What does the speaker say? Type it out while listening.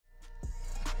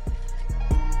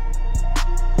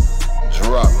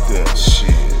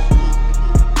Shit.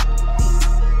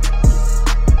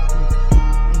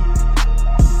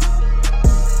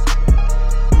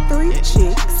 Three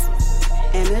chicks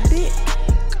and a dick.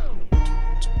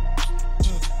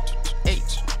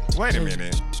 Wait a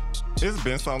minute. It's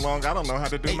been so long, I don't know how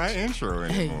to do my intro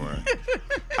anymore.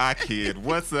 I kid.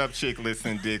 What's up, chicklets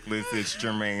and dicklets? It's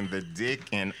Jermaine the Dick,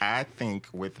 and I think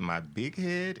with my big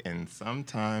head and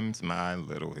sometimes my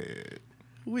little head.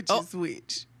 Which is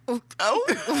which?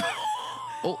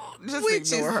 Just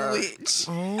Which ignore is her. which?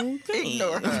 Okay.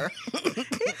 Ignore her.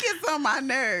 He gets on my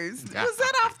nerves. Was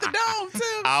that off the dome,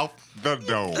 too? Off the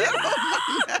door.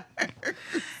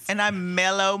 And I'm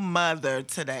mellow mother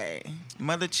today.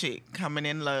 Mother chick coming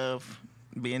in love,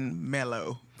 being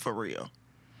mellow for real.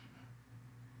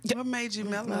 What made you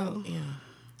mellow? Yeah.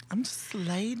 I'm just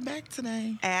laid back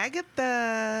today.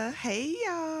 Agatha. Hey,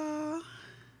 y'all.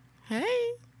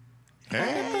 Hey,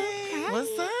 Hey.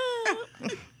 What's up?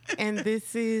 and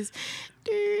this is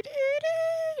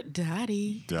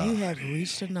Dottie. Dottie. You have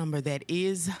reached a number that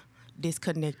is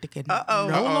disconnected and Uh-oh.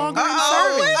 no Uh-oh. longer in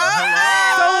Uh-oh. service.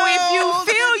 Uh-oh. So if you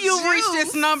feel The you've reached juice.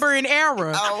 this number in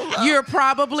error, Oh, you're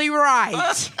probably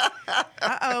right.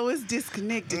 Uh-oh, it's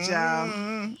disconnected, y'all.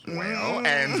 Well,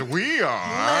 and we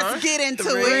are Let's get into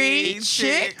Three it.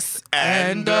 chicks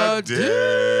and a a dick. dick.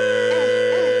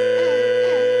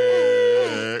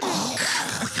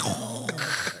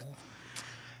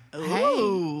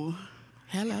 Ooh.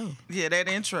 Hello. Yeah, that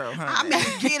intro, huh? I mean,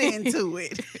 get into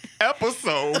it.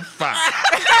 Episode 5.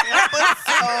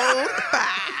 Episode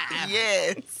 5.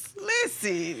 Yes.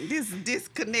 Listen, this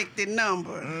disconnected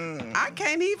number. I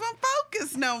can't even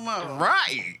focus no more.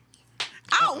 Right.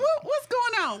 Oh, what's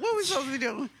going on? What we supposed to be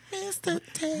doing? Mr.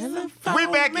 Telephone. We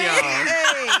back, y'all.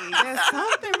 Hey, There's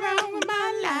something wrong with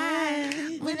my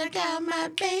life When I got my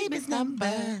baby's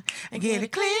number, I get a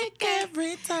click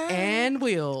every time. and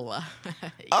will.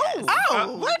 oh, wait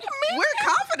a minute. We're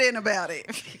confident about it.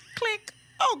 Click.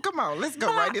 Oh, come on. Let's go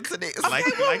right into this. Like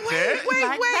that? Wait,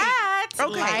 Like wait. that.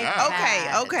 Okay, Like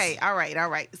that. okay. All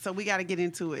right. So we got to get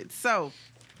into it. So,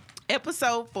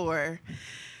 episode 4,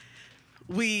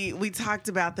 we talked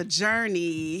about the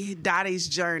journey, Dottie's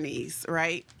journeys,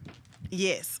 right?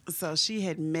 Yes. So she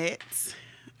had met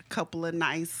a couple of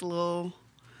nice little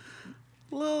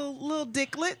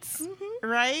dicklets,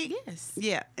 right? Yes.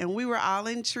 Yeah, and we were all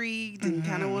intrigued and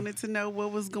kind of wanted to know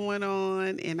what was going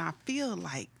on, and I feel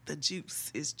like the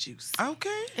juice is juicy.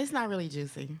 Okay. It's not really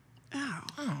juicy.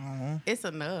 Oh. It's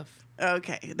enough.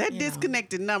 Okay, that You know.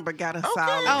 disconnected number got us all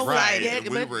Oh, Right.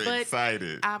 excited. right. We were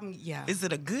excited. Yeah. Is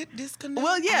it a good disconnect?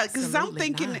 Well, yeah, because I'm Absolutely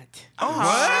thinking. not.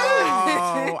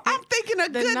 Oh, I'm thinking a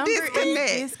The good number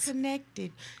disconnect. is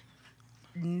disconnected.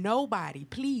 Nobody,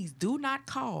 please do not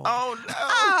call. Oh, no.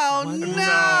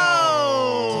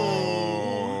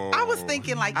 Oh no! I was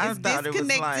thinking like I it's thought it was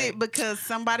disconnected like- because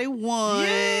somebody won,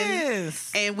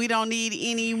 Yes. and we don't need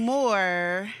any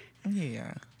more.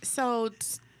 Yeah. So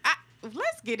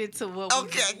let's get into what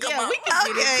Okay, come on. we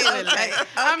can get Okay, into it okay, later.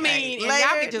 I okay. mean, and Later,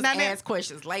 y'all can just now that- ask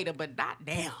questions later, but not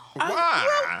now.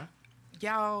 Why?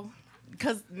 Y'all,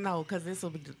 because this will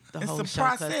be the It's whole a show.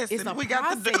 'cause process It's that a we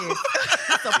got to do. process.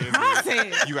 It's a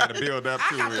process. You got to build up to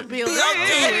I got it. to build Build up to to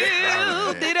it. it.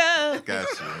 Build it up. Got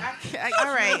you.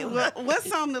 All right, well,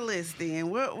 what's on the list then?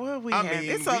 What we I have?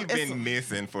 mean, we've been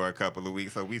missing for a couple of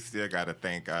weeks, so we still got to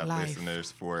thank our Life.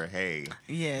 listeners for, hey,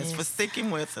 Yes, for sticking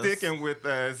with us. sticking with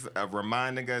us,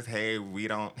 reminding us, hey, we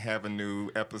don't have a new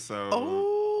episode.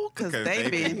 Oh, because they've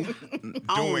been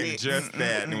on doing it. just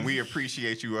that, and we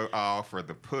appreciate you all for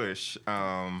the push.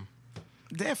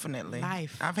 Definitely.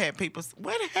 Life. I've had people say,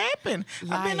 what happened?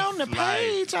 I've been Life. on the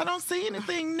page. I don't see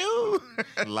anything new.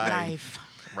 Life.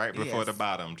 right before Yes. the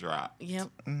bottom drop. Yep.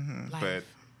 Life. But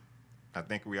I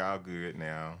think we all good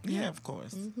now. Yeah, of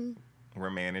course. We're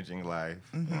managing life.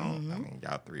 Well, I mean,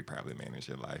 y'all three probably manage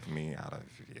your life. Me, out of,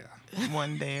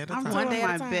 One day at a I'm time. One doing day at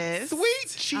my a time. best.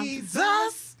 Sweet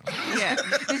Jesus. Yeah.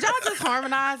 Did y'all just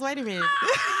harmonize? Wait a minute.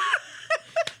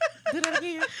 Do that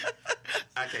again.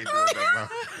 I can't do it no more.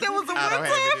 That was a I don't one have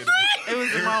time. it in me. It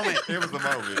was a moment. It was a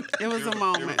moment. It was a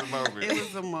moment. It was a moment. It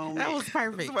was a moment. That was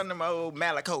perfect. It's one of them old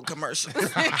Malaco commercials.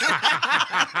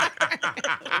 That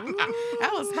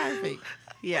was perfect.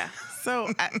 Yeah. So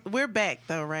we're back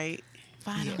though, right?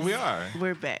 Finally. We are.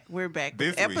 We're back. We're back.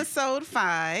 This week. Episode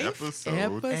 5.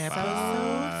 Episode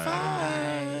Episode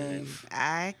 5.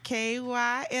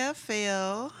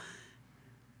 IKYFL.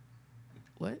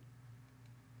 What?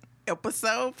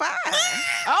 Episode 5.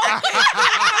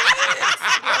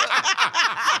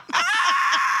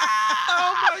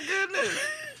 Oh my goodness.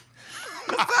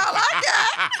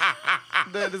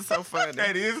 That is so funny.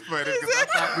 That is funny because I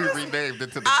thought we renamed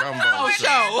it to the Gumbo Oh, Show.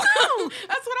 show.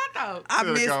 That's what I thought. I To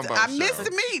the missed Gumbo the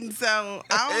Show. meeting, so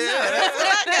I don't know. That's what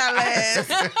I got last.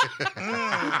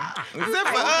 Is that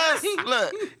for us?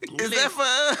 Look, is that for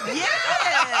us?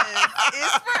 Yes,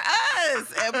 it's for us.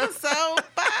 Episode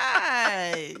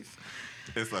 5.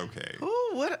 It's okay.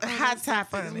 Ooh, what hot that's so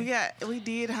topics funny. we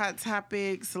did hot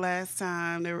topics last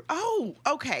time.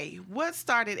 Okay. What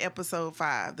started episode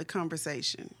 5? The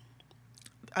conversation.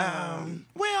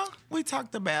 Well, we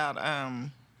talked about,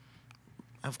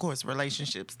 of course,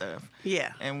 relationship stuff.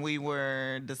 Yeah, And we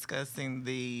were discussing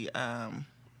the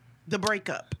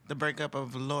breakup. breakup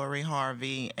of Lori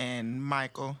Harvey and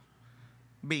Michael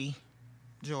B.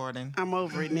 Jordan. I'm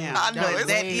over it now. I know, But it's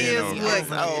that been is over. what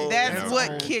It's old. that's It's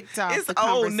what old. kicked off It's the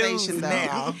old conversation. news though.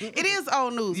 now. It is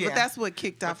old news, Yeah. but that's what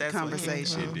kicked off the that's what-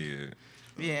 conversation. It did.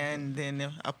 Yeah, and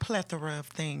then a plethora of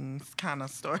things kind of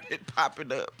started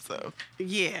popping up. So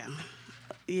Yeah.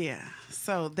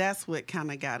 So that's what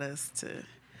kind of got us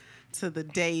to the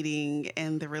dating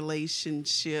and the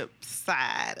relationship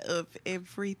side of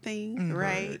everything,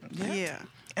 right? Yeah.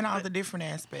 and all the different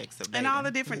aspects of And all the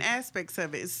dating. different aspects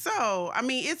of it. So, I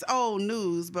mean, it's old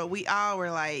news, but we all were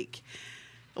like,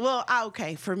 well,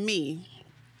 okay, for me,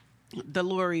 the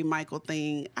Lori Michael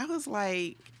thing, I was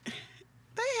like,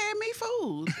 they had me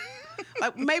fooled.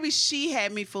 Like, maybe she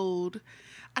had me fooled.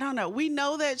 I don't know. We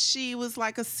know that she was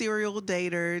like a serial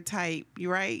dater type,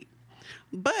 right?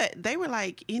 But they were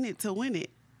like in it to win it.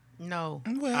 No.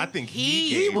 Well, I think He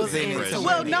gave was the in it to impression win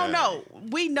Well, it. no.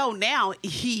 We know now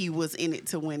he was in it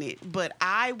to win it, but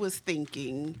I was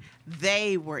thinking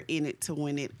they were in it to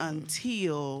win it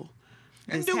until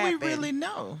and this do happened. we really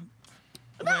know?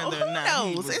 No, whether or who not he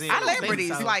knows? was It's in it?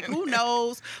 celebrities. so. Like, who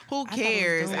knows? Who thought it was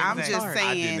cares? doing I'm that. just I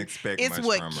saying didn't expect it's much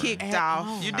what from her. kicked At off.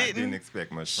 all. You I didn't? didn't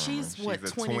expect much from She's her. what, She's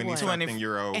a 21?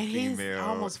 20-something-year-old And he's female.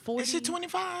 almost 40. Is she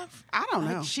 25? I don't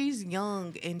know. Like, she's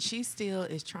young and she still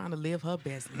is trying to live her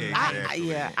best life. Exactly.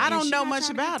 Yeah, I And don't she know not much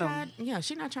trying to get about him. tied- Yeah,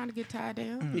 she's not trying to get tied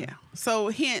down. Yeah. So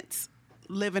hence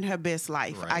living her best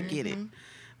life. Right. I get it.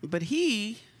 But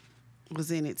he was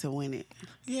in it to win it.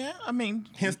 Yeah, I mean,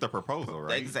 Hence the proposal,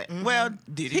 right? exactly. Well,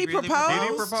 did he, He really proposed? Did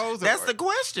he propose? That's or, the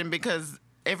question because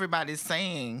everybody's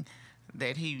saying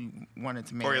that he wanted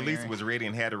to marry or at least her. was ready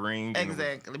and had a ring. and-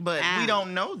 Exactly, but Ah. we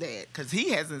don't know that because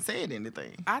he hasn't said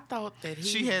anything. I thought that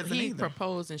She hasn't he either.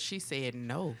 proposed and she said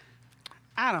no.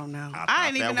 I don't know. I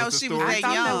I, didn't thought even that know was the she was story. that I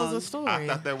thought young. that was a story. I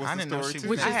thought that was I the didn't know story she too.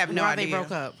 was- I have no why idea. they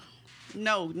broke up.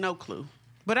 No clue.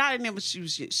 But I didn't know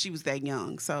she was that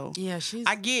young. So Yeah, she's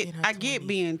I get in her I get 20s.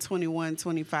 being 21,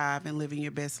 25 and living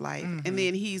your best life. And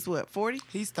then he's what, 40?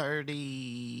 He's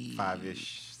 30.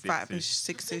 5-ish, 5-ish,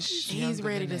 6-ish. He's younger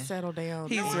ready than to that. settle down.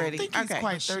 He's No, I ready. don't think he's Okay.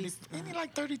 quite 30. She's- Isn't he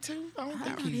like 32? I don't I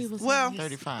think thought he he's. was Well, in his-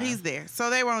 35. he's there. So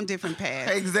they were on different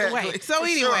paths. Exactly. Wait, So For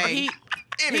anyway, sure. he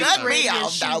it he's cut ready me and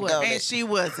off, she doggone was. and it. she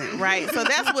wasn't, right? So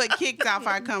that's what kicked off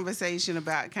our conversation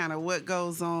about kind of what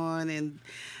goes on and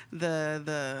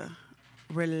the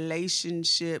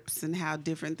relationships and how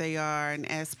different they are and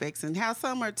aspects and how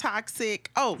some are toxic.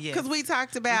 Oh, Yes. because we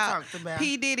talked about talked about-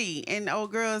 P. Diddy and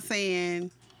old girl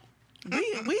saying,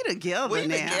 we together We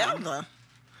now. together.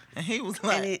 And he was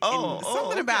like, And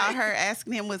something about her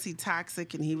asking him, was he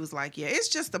toxic? And he was like, yeah, it's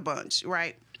just a bunch,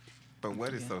 right? But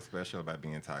what is so special about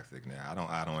being toxic now?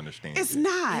 I don't understand. It's it.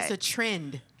 not. It's a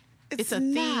trend. It's a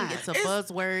not. thing. It's a It's-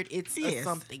 buzzword. It's a Yes,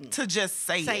 something. to just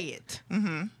say Say it.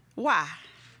 it. Why?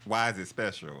 Why is it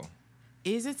special?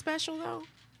 Is it special though?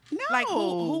 No. Like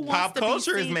who wants Pop to be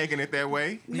culture is seen- making it that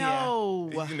way. No.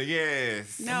 You know,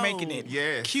 yes. No. Making it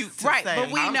Yes. cute to Right, say. but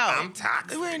we know. I'm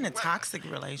toxic. We're in a toxic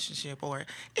relationship, or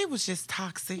it was just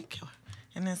toxic,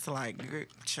 and it's like,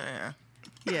 child.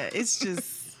 Yeah, it's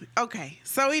just okay.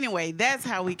 So anyway, that's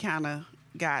how we kind of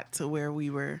got to where we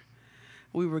were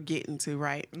getting to,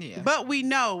 right? Yeah. But we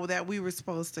know that we were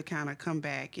supposed to kind of come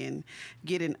back and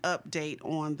get an update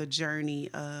on the journey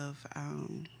of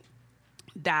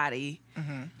Dottie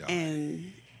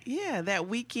and yeah, that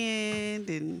weekend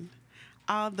and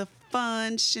all the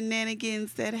fun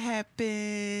shenanigans that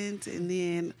happened, and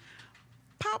then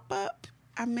pop up.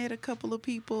 I met a couple of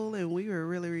people, and we were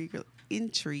really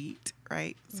intrigued,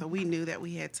 right? So we knew that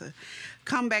we had to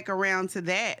come back around to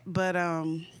that. But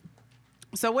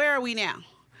so where are we now?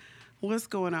 What's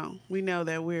going on? We know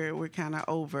that we're kind of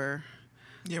over.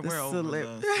 Yeah, The we're over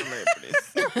celeb- the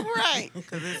celebrities. Right.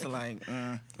 Because it's like,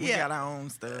 we Yeah. got our own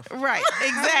stuff. Right,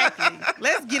 exactly.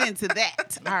 Let's get into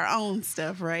that. Our own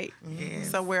stuff, right?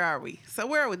 Yes. So where are we?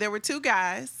 There were 2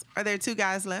 guys. Are there 2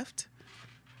 guys left?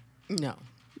 No.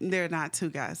 There are not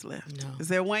 2 guys left. No. Is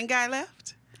there 1 guy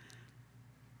left?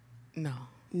 No.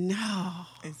 No.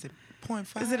 Is it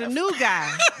 0.5? Is it a new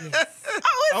guy? Yes.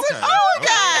 Oh, it's Okay, an old okay.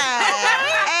 guy.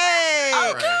 Hey.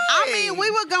 All right. I mean, we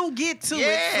were going to get to Yeah.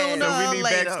 it sooner So we or need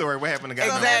later. backstory. What happened to guy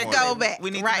So number let's one? go back. We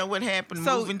need to Right. know what happened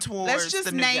So moving towards let's just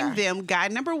the new name guy. them. Guy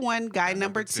number one, guy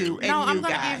number two, and No, new I'm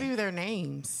gonna guy. give you their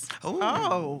names. Ooh,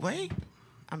 Oh. wait.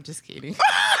 I'm just kidding.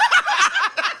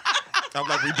 I'm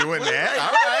like, we doing that?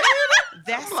 All right.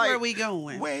 That's like, where we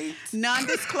going. Wait.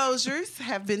 Non-disclosures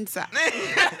have been signed.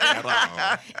 At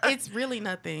all. It's really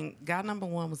nothing. Guy number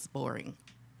one was boring.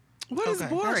 What is Okay.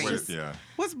 boring? What is- yeah.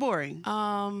 What's boring?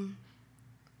 I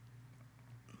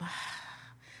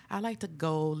like to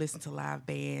go listen to live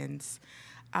bands.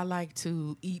 I like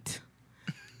to eat.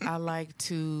 I like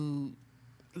to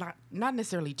not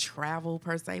necessarily travel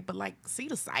per se, but like see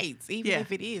the sights, even Yeah.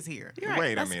 if it is here. You're right.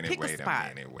 Wait a Let's minute. pick a Wait a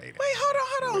spot. minute. Wait. Wait, hold on.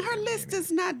 Wait Her a list minute.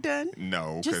 is not done.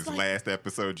 No, Just because like- last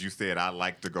episode you said I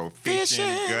like to go fishing,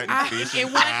 Fishing. gut fishing,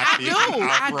 and when fly I fishing, do,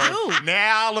 I off-road. do.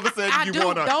 Now all of a sudden I you do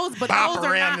want to those, but bop those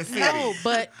are around not. the city. No,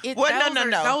 but it, Well, those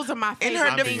no. Those are my In favorite her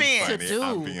I'm being things to funny.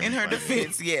 I'm do. being In her funny.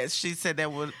 defense, yes, she said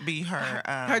that would be her.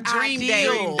 Her dream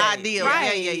Ideal. date. Ideal.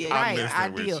 Right, Yeah. I'm right.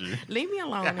 messing with Ideal. you. Leave me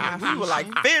alone. in my we were like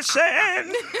fishing.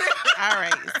 fishing. All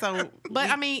right. So,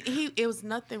 But I mean, it was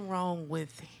nothing wrong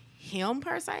with him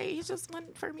per se. He just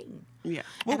wasn't for me. yeah.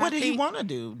 Well, And what I did he think- want to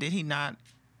do? Did he not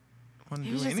want to He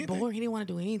do was just anything? bored. He didn't want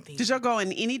to do anything. Did y'all go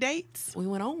on any dates? We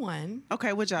went on one.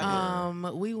 Okay, what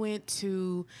y'all We went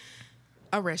to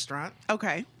a restaurant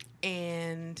Okay.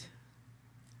 and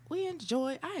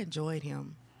I enjoyed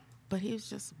him, but he was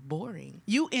just boring.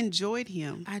 You enjoyed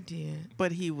him, I did.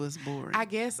 but he was boring. I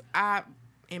guess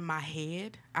in my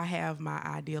head, I have my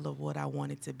ideal of what I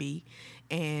want it to be.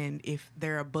 And if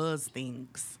there are buzz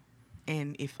things,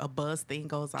 and if a buzz thing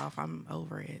goes off, I'm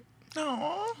over it.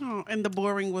 Aw. Oh, and the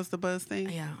boring was the buzz thing?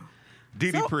 Yeah.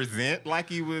 Did he present like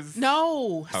he was?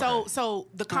 No. Okay. So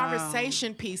the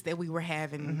conversation piece that we were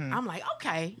having, I'm like,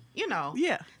 okay,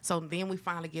 Yeah. So then we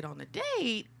finally get on the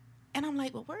date, and I'm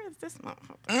like, well, where is this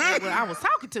motherfucker well, I was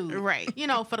talking to? Right.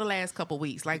 For the last couple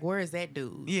weeks. Like, where is that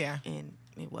dude? Yeah. And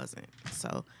it wasn't.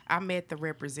 So I met the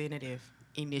representative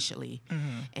initially,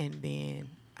 and then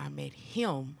I met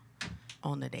him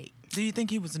on the date. Do you think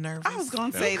he was nervous? I was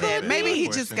going to That say was that. a Maybe he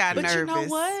good just question, got too. But nervous. you know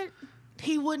what?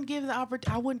 He wouldn't give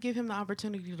I wouldn't give him the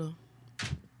opportunity to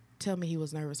tell me he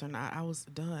was nervous or not. I was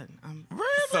done.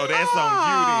 Really? So that's on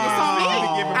you then. It's on me. You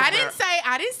didn't give him a I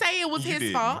fair- didn't say it was You his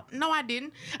didn't. fault. No, I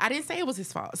didn't. I didn't say it was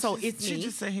his fault. So it's She me.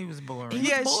 just said he was boring. He was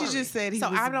Yeah, she boring. just said he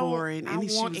So was I don't- boring I and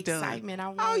she want was done. excitement. I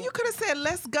Oh, want- you could have said,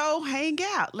 let's go hang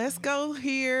out. Let's go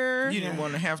here. You didn't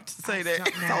want to have to say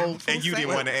that. No. And you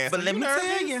didn't want to ask But him, let you me tell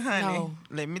nervous? you, honey. No.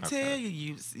 Let me tell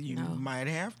you, you No. might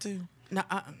have to. No,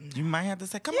 You might have to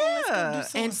say, "Come on, let's go do Yeah.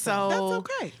 something." and so That's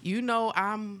okay. You know,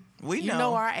 we you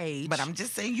know our age. but I'm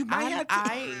just saying you might have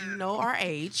to. You know our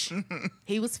age.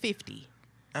 He was 50.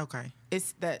 Okay.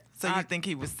 It's that. So you think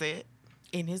he was set?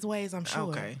 in his ways? I'm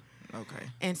sure. Okay.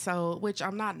 And so, which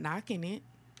I'm not knocking it.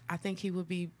 I think he would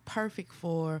be perfect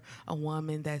for a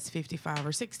woman that's 55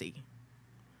 or 60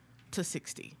 to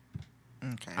 60.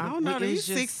 Okay. I don't know. It's These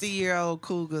just- 60-year-old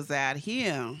cougars out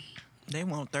here, They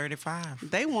want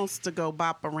 35. they wants to go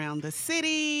bop around the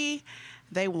city.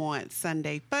 They want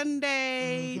Sunday fun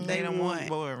day. They don't want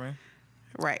boring.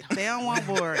 Right. They don't want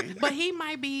boring. But he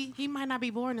might not be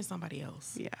boring to somebody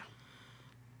else. Yeah.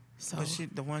 So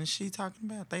But the ones she talking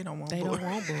about, they don't want they boring.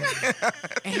 don't want boring.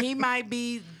 And he might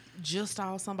be just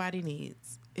all somebody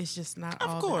needs. It's just not Of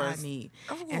all course. that I need.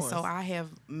 Of And so course. I have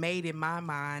made in my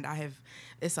mind,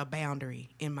 it's a boundary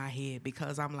in my head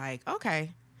because I'm like,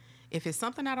 okay, if it's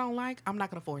something I don't like, I'm not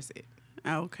going to force it.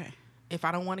 Okay. If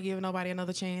I don't want to give nobody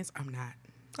another chance, I'm not.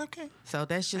 Okay. So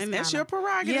that's just And that's kinda- your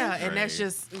prerogative. Yeah, and that's Right.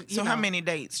 just you So how know, many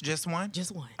dates? Just one?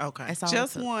 Just one. Okay. That's all it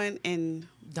Just took. one, and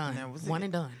Done. That was One it.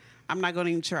 and done. I'm not going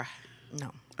to even try.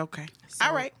 No. Okay. So,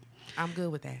 All right. I'm good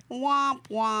with that. Womp,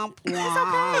 womp, womp.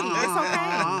 It's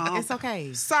okay. It's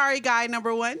okay. Sorry, guy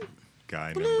number one.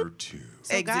 Guy number 2.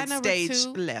 So guy Exit number stage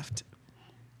 2, left.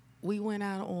 we went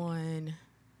out on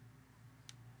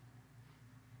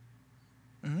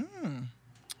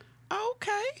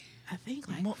Okay. I think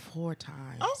like 4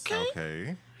 times. Okay.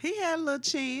 Okay. He had a little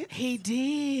chance. He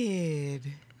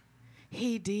did.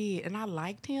 He did. And I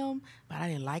liked him, but I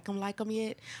didn't like him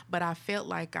yet. But I felt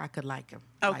like I could like him.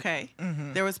 Okay.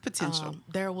 There was potential.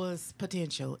 There was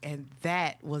potential, and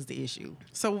that was the issue.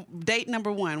 So date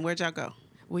number 1, where'd y'all go?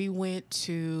 We went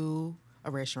to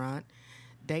a restaurant.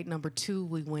 Date number 2,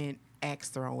 we went axe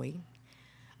throwing.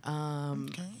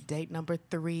 Date number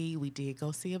 3, we did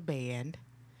go see a band.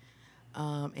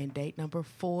 And date number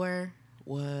 4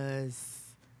 was,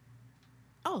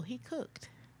 he cooked.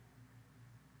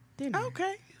 dinner.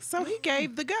 Okay. So he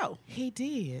gave the go. He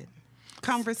did.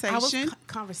 Conversation.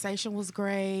 Conversation was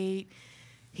great.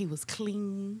 He was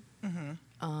clean.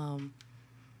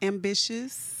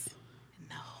 Ambitious.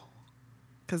 No.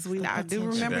 Because I do potential.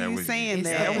 remember That you was- saying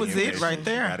that that. That was it right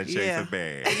there. Gotta chase Yeah. a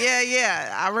bag.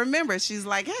 Yeah. I remember. She's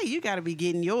like, hey, you got to be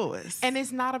getting yours. And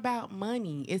it's not about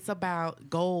money. It's about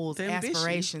goals, Ambition.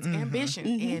 aspirations, ambition.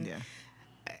 And Yeah.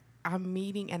 I'm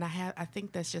meeting, and I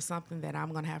think that's just something that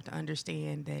I'm gonna have to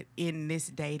understand, that in this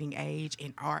dating age,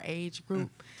 in our age group,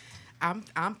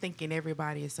 I'm thinking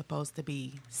everybody is supposed to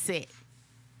be set,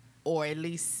 or at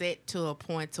least set to a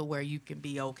point to where you can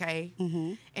be okay.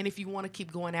 And if you want to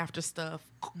keep going after stuff,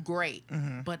 great,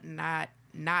 but not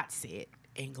set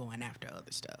and going after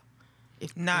other stuff.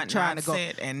 If Not trying trying to to go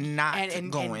sit and not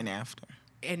and- going after.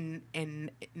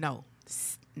 and no,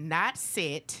 not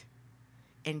set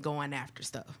and going after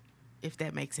stuff. If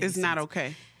that makes sense. It's not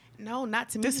okay. No,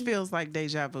 not to me. This feels like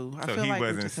deja vu. I So feel he like we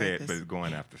wasn't just had set, this. but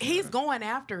going after. He's something. going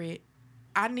after it.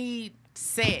 I need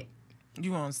set,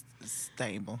 You want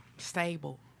stable.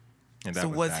 stable. And that So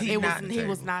was not he even It on was the he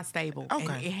was table. not stable. Okay.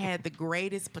 And it had the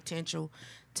greatest potential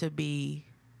to be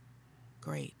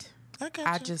great. I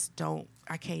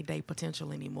I can't date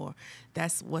potential anymore.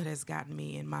 That's what has gotten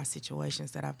me in my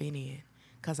situations that I've been in,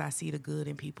 because I see the good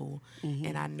in people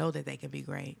and I know that they can be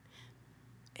great.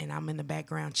 And I'm in the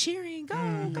background cheering,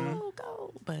 go,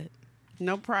 go. But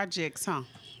No projects, huh?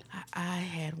 I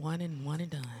had one and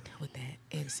done with that.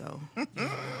 And so we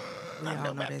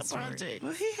all know that story.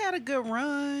 Well, he had a good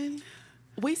run.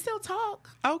 We still talk.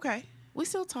 Okay. We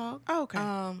still talk. Okay.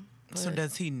 So but-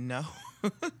 does he know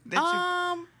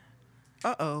that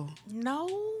Uh-oh. no.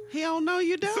 He don't know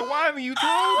you don't? So why haven't you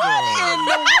told What him? in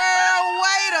the world?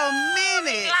 Wait a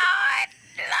minute.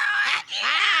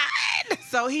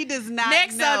 So he does not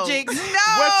Next know. subject. No.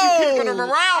 What you keeping him around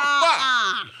for?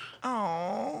 Uh-uh.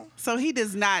 Oh, So he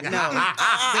does not know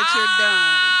that you're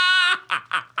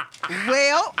done.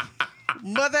 Well,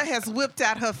 mother has whipped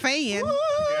out her fan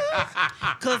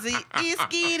because it's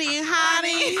getting hot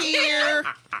in here.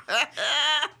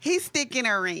 He's sticking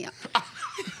her in.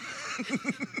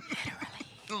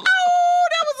 Oh,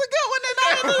 that was a good one, and I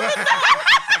didn't even know.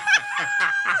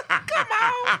 Come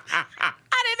on.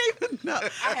 I didn't even know.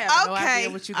 I have no Okay, idea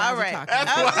what you guys all are right. talking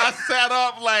That's about. why I sat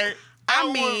up like. I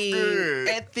was mean, good.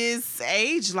 at this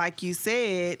age, like you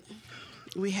said,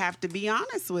 we have to be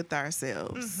honest with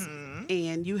ourselves.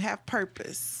 And you have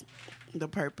purpose. The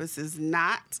purpose is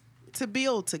not to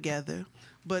build together,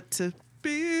 but to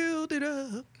build it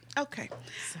up. Okay.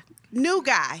 New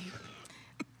guy.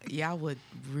 Y'all would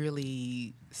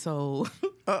really so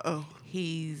Uh-oh.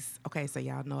 he's okay, so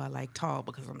y'all know I like tall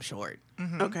because I'm short.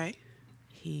 Okay.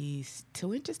 He's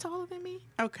 2 inches taller than me,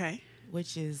 Okay.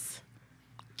 which is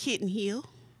Kitten heel.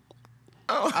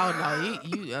 oh no,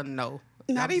 you no.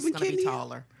 Not I'm even just gonna be kidney?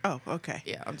 taller. Oh, okay.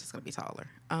 Yeah, I'm just gonna be taller.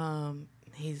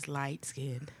 He's light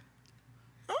skinned.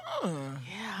 Yeah,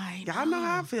 I Y'all know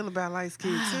how I feel about light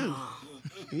skin too.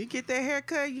 When you get that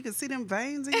haircut, you can see them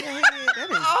veins in your head. That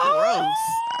is gross.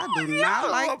 I do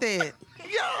not like that.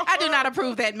 I do not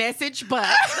approve that message, but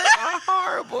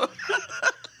horrible.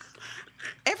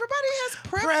 Everybody has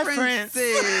Preference.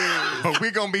 preferences. Are we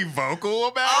gonna be vocal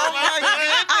about Oh it? Like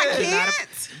that? I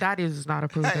can't. that is not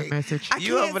approved Hey. message. I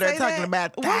You can't over there say talking that.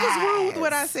 about What was wrong with thighs.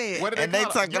 what I said? What did And they call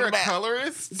it? talking You're about- a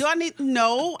colorist? Do I need?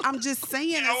 No, I'm just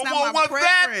saying that's Oh, not what my was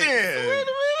that preference. then?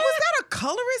 Was that a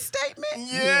colorist statement?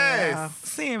 Yes.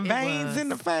 Seeing It veins was. in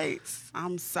the face.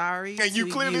 I'm sorry. And you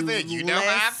to clearly said, you know how I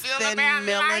less feel than about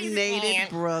light melanated skin.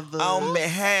 brothers. On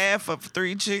behalf of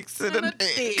 3 chicks in a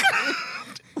dick,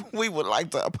 we would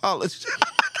like to apologize. I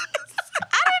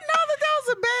didn't know that was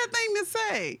a bad thing to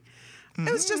say. It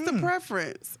was just a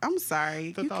preference. I'm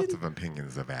sorry. The You thoughts can- of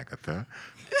opinions of Agatha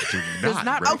do not,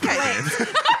 not represent.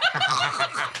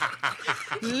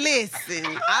 Listen,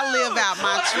 I live out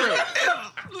my truth.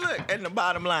 Look, and the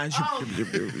bottom line,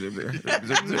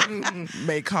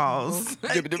 make calls.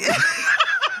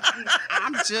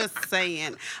 I'm just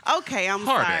saying. Okay, I'm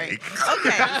Heartache. sorry.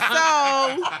 Okay,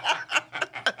 so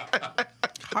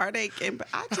heartache and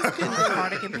I just couldn't do it.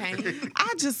 Heartache and pain.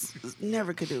 I just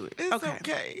never could do it. It's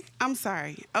okay. I'm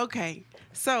sorry. Okay,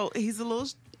 so he's a little.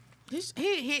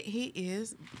 He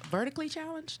is vertically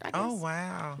challenged, I guess. Oh,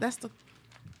 wow. That's the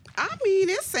I mean,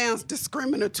 it sounds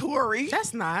discriminatory.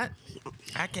 that's not.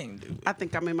 I can't do it. I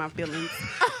think I'm in my feelings.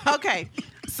 Okay,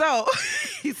 so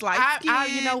he's like,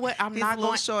 You know what? I'm he's not a little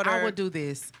going. shorter. I will do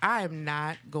this. I am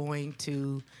not going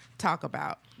to talk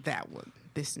about that one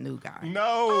this new guy.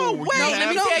 No. wait, you No, let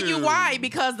me have tell you to. why.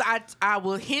 Because I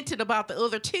was hinted about the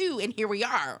other two, and here we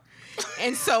are.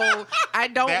 And so I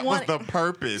don't That want. was the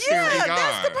purpose. Yeah, Here we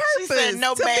that's the gone. She said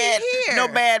no to be bad, here. no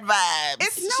bad vibes.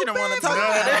 It's no she don't want to bad talk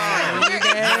about vibes. it.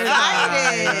 We're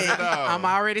excited. No. I'm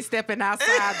already stepping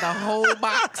outside the whole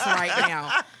box right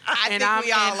now. I think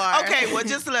we all are. Okay, well,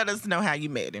 just let us know how you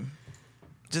met him.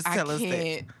 Just I tell us that.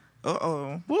 can't.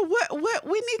 Uh-oh. Well, what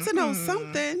we need to know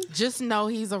something. Just know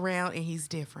he's around and he's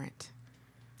different.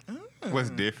 What's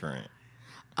different?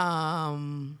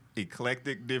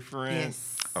 Eclectic different?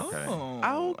 Yes. Okay.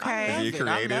 Oh, Okay. I love Is he it.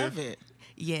 I creative? love it.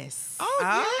 Yes.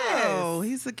 Oh,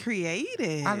 he's a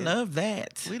creative. I love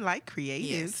that. We like creatives.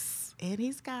 Yes. And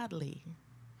he's godly.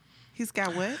 He's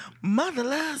got what? Mother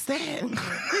loves that.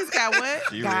 He's got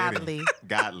what? You Godly. ready?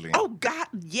 Godly. Oh God,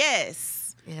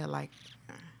 yes. Yeah, like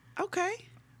Okay,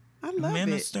 I love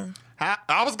Minister.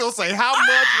 I was gonna say how much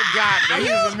you got.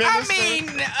 He's a minister.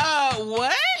 I mean,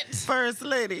 what? First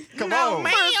lady. Come No, on.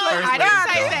 ma'am. First I didn't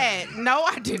lady. say that. No,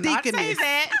 I did not say Deaconess.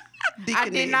 that. I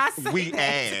Deaconess. did not say We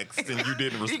that. asked and you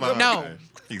didn't respond. No.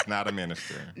 He's not a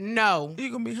minister. No, You're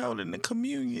going to be holding the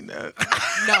communion up.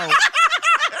 no.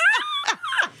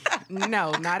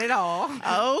 No, not at all.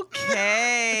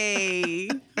 Okay.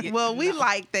 Well, we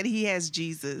like that he has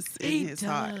Jesus in his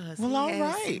heart. Well, He all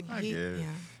has- right. I he- guess. Yeah.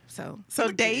 So, So You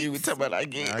were dates? talking about I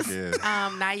guess. I guess.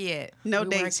 not yet. No We're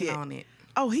dates working yet. on it.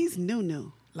 Oh, he's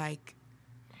new. Like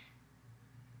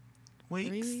Weeks.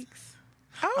 3 weeks.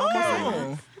 Okay.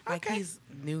 Oh. Like Okay. he's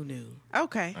new.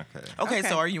 Okay. Okay. Okay, Okay.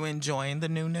 so are you enjoying the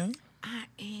new? I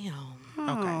am.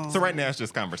 Oh. So right now it's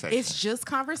just conversation. It's just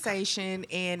conversation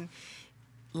and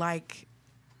like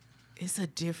it's a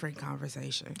different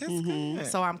conversation. That's good.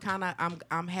 So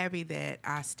I'm happy that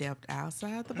I stepped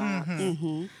outside the box.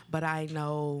 But I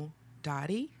know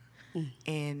Dottie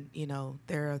and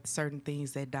there are certain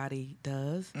things that Dottie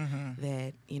does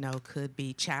that, could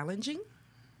be challenging.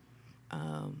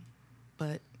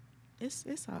 But it's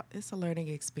a learning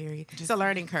experience. It's a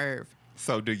learning curve.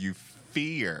 So do you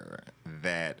fear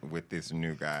that with this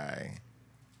new guy,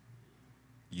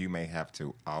 you may have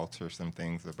to alter some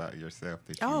things about yourself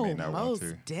that you may not want most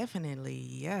to? definitely,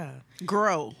 yeah.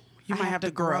 Grow. You might have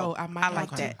to grow. I might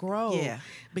like have that. to grow. Yeah.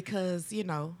 Because,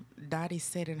 Dottie's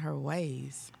set in her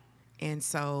ways. And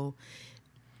so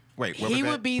Wait, what he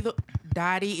was would that? be the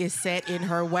Dottie is set in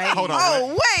her ways. Hold on.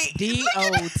 Oh wait.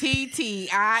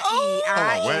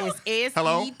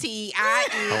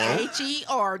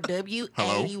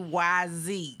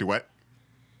 DOTTIEIESSETIEHERWAYZ. Do what?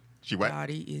 She what?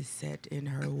 Dottie is set in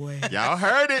her ways. Y'all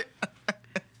heard it.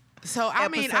 So I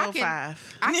mean, I Episode can,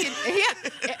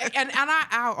 5.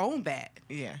 I'll own that.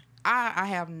 Yeah. I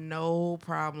have no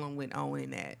problem with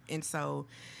owning that. And so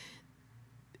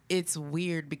it's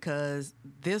weird because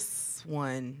this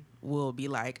one will be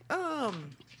like,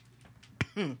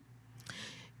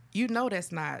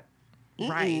 that's not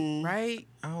right, right?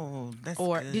 Oh, that's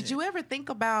Or good. did you ever think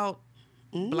about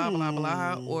blah, blah,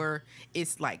 blah, or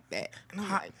it's like that?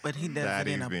 But he does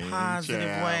Dottie's it in a being positive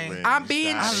way. challenged. I'm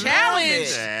being Dottie's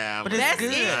challenged. challenged. But it's That's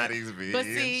good. it. Dottie's being But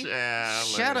see,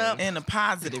 challenged. shut up. In a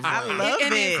positive way. I love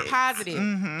and it. it's positive.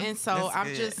 And so That's I'm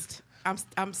good. just,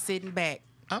 I'm sitting back.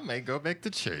 I may go back to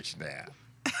church now.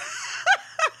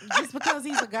 Just because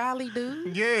he's a godly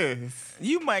dude. Yes.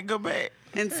 You might go back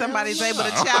And somebody's able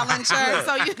to challenge her.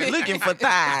 So you looking for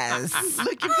thighs.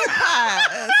 Looking for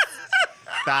pies.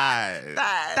 Thighs.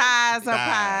 Thighs or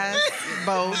pies.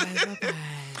 Both.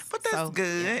 But that's So,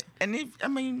 good.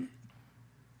 And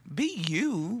be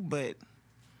you, but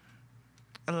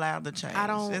allow the change.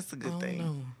 That's a good thing.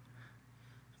 know.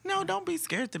 No, don't be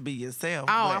scared to be yourself.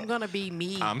 Oh, but I'm gonna be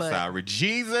me. I'm but sorry.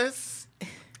 Jesus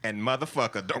and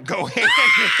motherfucker don't go hand.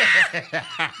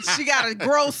 She got to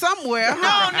grow somewhere.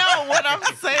 No, what I'm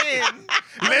saying.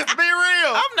 Let's be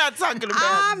real. I'm not talking about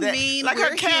I that. mean, like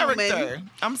we're her character. human.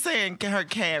 I'm saying her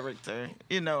character.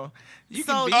 You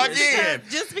So can be Again.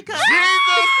 just because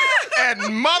Jesus and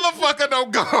motherfucker don't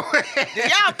go hand.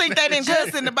 Y'all think they didn't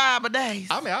cuss in the Bible days?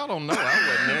 I mean, I don't know. I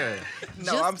wasn't there. No,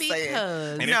 just I'm saying.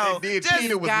 because And No, if they did, just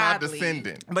Peter was godly. my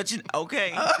descendant. But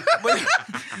okay. But,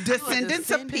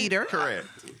 Descendants of Peter. Correct.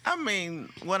 I mean,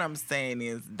 what I'm saying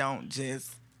is don't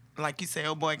just, like you say,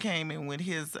 old boy came in with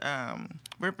his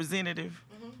representative.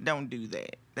 Don't do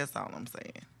that. That's all I'm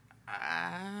saying.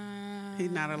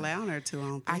 He's not allowing her to, I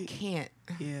don't I think. can't.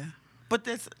 Yeah. But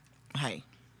hey,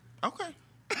 okay.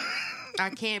 I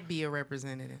can't be a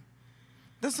representative.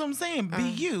 That's what I'm saying. Be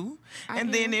you. I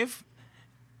And then am.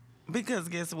 because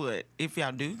guess what? If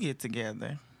y'all do get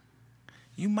together,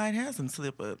 you might have some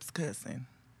slip-ups cussing.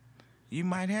 You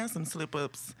might have some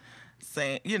slip-ups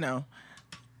saying,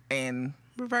 and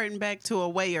reverting back to a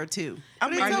way or two. I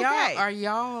mean, But it's okay. Are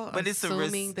y'all But it's a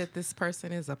assuming that this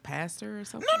person is a pastor or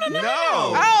something? No.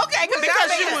 Oh, okay. Because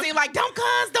Because you you was- seem like don't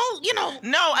you know?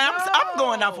 No, I'm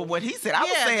going off of what he said. I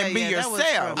was Yeah, saying be that was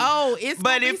yourself. true. Oh, it's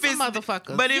But gonna if be it's some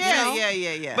motherfuckers. but if Yeah,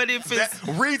 it's, yeah. But if it's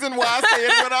That reason why I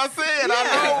said what I said,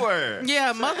 I know it.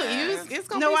 yeah, it's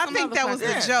gonna No, be I some think that was the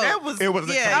motherfuckers. joke. that was It was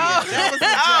the Yeah, comedy. that was the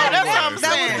joke. Oh, that's what I'm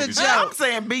That saying. was the joke. I'm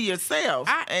saying be yourself,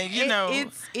 and you know,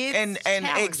 it's and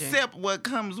challenging accept what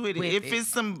comes with it. with If it. it's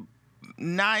some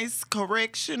nice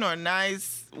correction or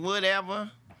nice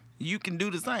whatever, you can do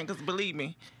the same. Because believe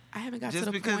me, I haven't got Just to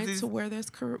the because point it's- to where there's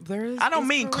I don't it's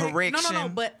mean No,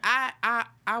 correction. but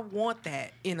I want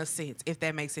that in a sense, if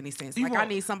that makes any sense. You Like I want-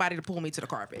 need somebody to pull me to the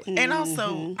carpet. and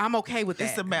also I'm okay with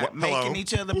it's that. about What- hello? making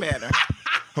each other better.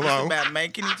 Hello? It's about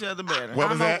making each other better. What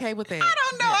was I'm that? okay with that. I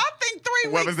don't know. I think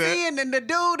 3 What weeks was that? in and the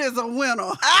dude is a winner.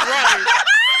 Right.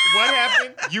 What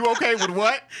happened? You okay with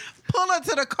what? Pull her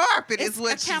to the carpet It's is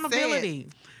what she accountability.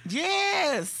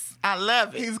 Yes, I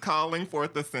love it, He's calling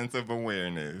forth a sense of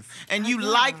awareness. and you Yeah.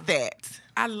 like that.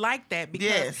 I like that because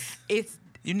Yes. it's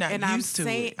You're not and used to I'm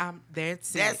saying it.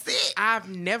 that's That's it. I've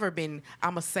never been.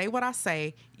 I'm gonna say what I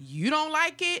say. You don't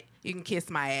like it, you can kiss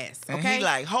my ass. And Okay. he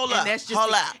like, hold And up, that's just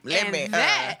hold it. up. Let and me,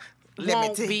 that let me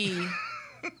won't tell- be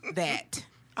that.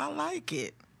 I like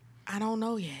it. I don't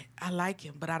know yet. I like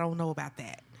him, but I don't know about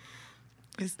that.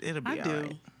 It'll be I all do.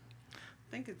 right.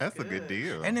 Think it's That's a good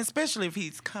deal. And especially if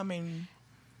he's coming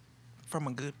from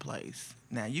a good place.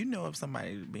 Now, you know if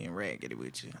somebody's being raggedy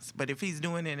with you. But if he's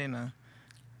doing it in a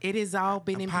It has all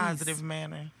been in positive peace.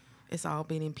 manner. It's all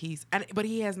been in peace. But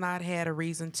he has not had a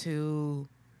reason to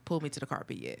pull me to the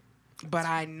carpet yet. But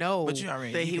I know But you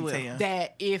already That you he can will. tell.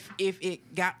 that if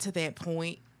it got to that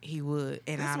point, he would.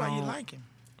 And That's I why you don't- like him.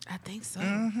 I think so.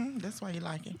 Mm-hmm. That's why you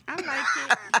like him. I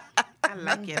like it. I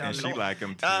like it a And she lot. like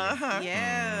him too. Uh-huh.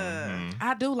 Yeah.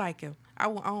 I do like him. I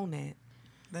will own that.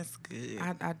 That's good.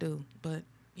 I do. But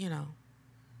you know,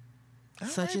 I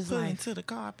such ain't is pulling life. to the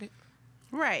carpet.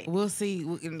 Right. We'll see.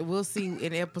 We'll see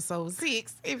in episode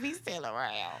 6 if he's still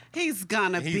around. He's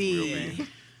gonna He be. will be.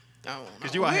 Oh,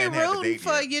 Because you all We're hadn't had the rooting date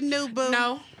for yet. you, new boo.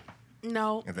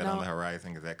 no. Is that on the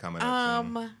horizon? Is that coming up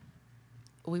soon?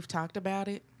 We've talked about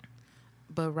it,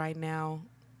 but right now,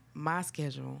 my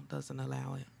schedule doesn't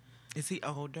allow it. Is he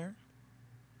older?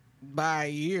 By a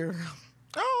year.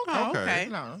 Oh, okay. Oh, okay.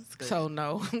 No, that's good. So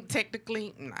no,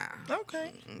 technically, nah.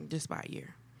 Okay. Just by a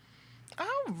year.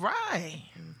 All right.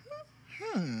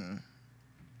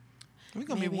 We're going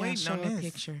to be Maybe I'll waiting show on a this.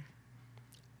 picture.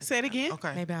 Say it again.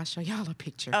 Okay. Maybe I'll show y'all a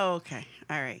picture. Oh, okay.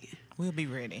 All right. We'll be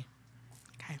ready.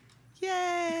 Okay.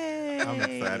 Yay. I'm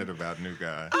excited about new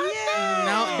guy. Yay.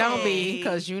 No, don't be,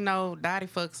 because you know Dottie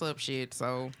fucks up shit.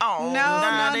 So Oh,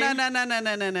 No.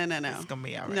 It's going to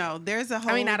be all right. No, there's a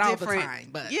whole I mean, not all the different. time,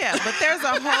 but Yeah, but there's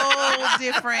a whole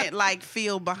different like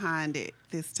feel behind it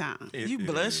this time. You It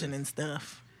blushing is. and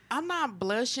stuff. I'm not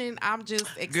blushing. I'm just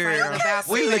excited Girl, about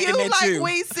we seeing looking you at like you.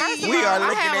 we First see of We you. are all, I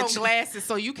looking have at on you. glasses,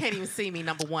 so you can't even see me.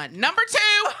 Number one. Number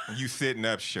two. You sitting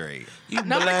up straight. You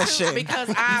Number blushing. two, because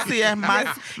You see my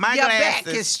Your glasses. back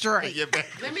is straight. Your back.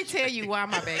 let me tell you why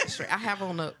my back is straight. I have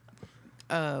on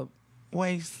a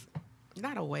Waist,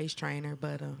 not a waist trainer,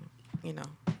 but you know,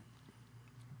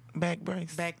 back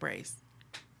brace. back brace.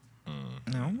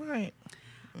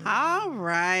 All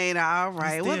right. All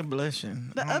right. Still Well,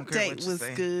 blushing. the I don't care what update you was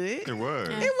say. good. It was.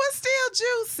 Yeah. It was still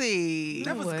juicy.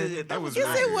 That was It was. good. That was Yes,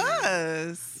 really it good.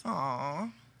 was. Aw,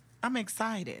 I'm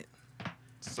excited.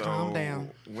 So Calm down.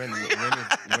 when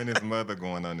is mother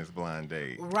going on this blind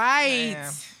date? Right.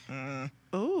 Yeah.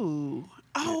 Ooh.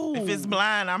 Oh. If it's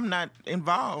blind, I'm not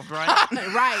involved, right?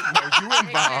 right. You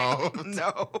involved?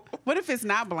 No. What if it's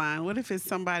not blind? What if it's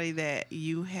somebody that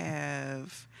you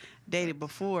have dated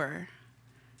before,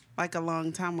 like a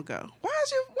long time ago? Why are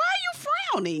you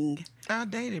frowning? I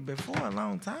dated before a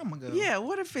long time ago. Yeah.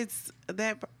 What if it's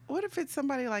that? What if it's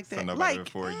somebody like that? So nobody like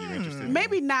before you interested in?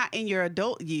 maybe not in your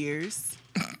adult years.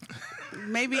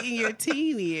 Maybe in your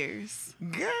teen years.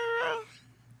 Girl.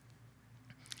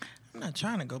 I'm not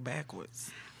trying to go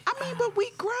backwards. I mean, but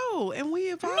we grow and we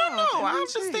evolve. No, and I we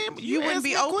understand. change. but You wouldn't asked be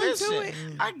me a open to question.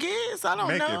 it. I guess. I don't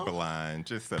Make know. it blind.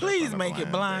 Just set Please up on a make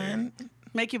it blind. date.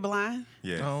 Make you blind.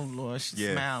 Yes. Oh, Lord, she's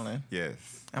Yes. smiling. Yes.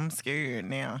 I'm scared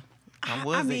now. I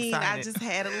was I mean, excited. I just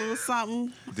had a little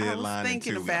something I Deadline was in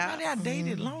thinking 2 weeks. about. Somebody I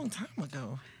dated a long time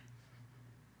ago.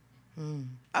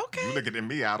 Okay. You looking at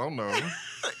me? I don't know.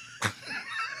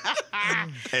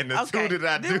 And the Okay. two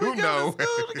that I Did do we go know. to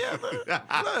school together? Look,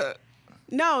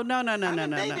 No. I didn't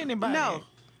date anybody No.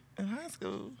 in high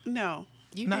school. No.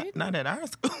 You Not did? not at our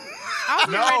school. I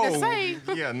was ready to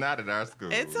say. Yeah, not at our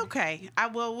school. It's okay.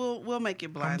 We'll make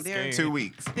it blind. I'm There, scared. 2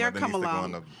 weeks. They'll Mother come needs to go along.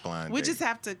 on a blind we date. just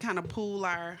have to kind of pool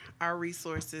our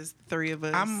resources, three of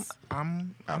us,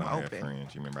 I'm I don't have open.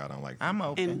 friends. You remember, I don't like. I'm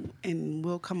open. and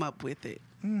we'll come up with it.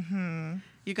 Mm-hmm.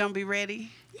 You gonna be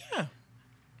ready? Yeah.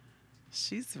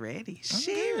 She's ready. I'm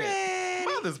She good. ready.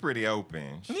 Mother's pretty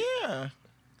open. Yeah.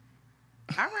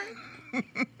 All right.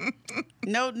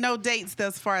 No dates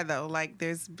thus far though. Like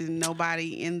there's been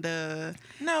nobody in the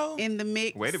No.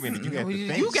 mix. Wait a minute, you got to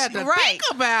think. You got to Right. think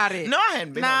about it. No, I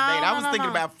hadn't been on a date. I was No, thinking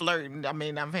no. about flirting. I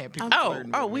mean, I've had people Oh,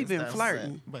 flirting. oh, with me we've and been stuff,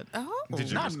 flirting. But Oh. Did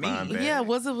you not respond me. back? Yeah,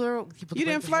 was it real? You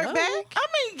didn't flirt hello? back? I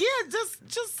mean, yeah,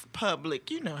 just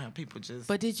public. You know how people just.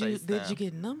 But did say you stuff.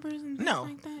 get numbers and things No.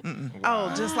 like that? Mm-mm.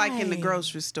 Oh, just like in the Why?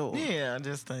 grocery store. Yeah,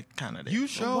 just like kind of. You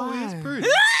sure is Why? pretty.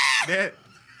 that.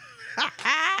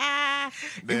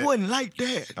 It wasn't like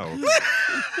that.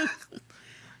 Oh,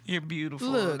 You're beautiful.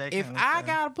 Look, that if kind of I stuff.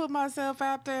 gotta put myself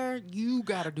out there, you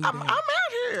gotta do I'm that. out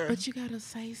here. But you gotta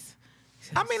say.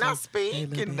 I mean, I say, speak, "Hey,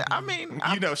 little and baby." I mean,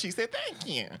 you know, she said thank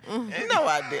you. no,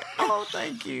 I did. Oh,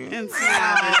 thank you. And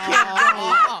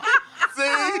smile.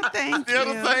 See, Thank still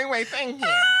you. the same way. Thank you.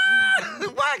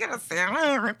 Why I gotta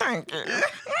say thank you?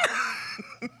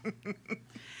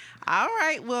 All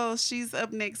right. Well, she's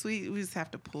up next week. We just have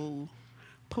to pool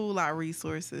our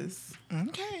resources,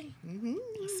 Okay,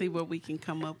 see what we can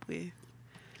come up with.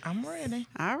 I'm ready.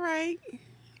 All right.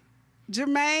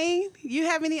 Jermaine, you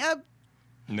have any up?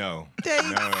 No. Dates?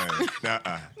 None.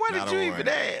 Nuh-uh. Why Not did you one. even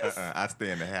ask? I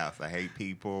stay in the house. I hate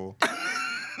people.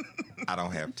 I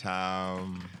don't have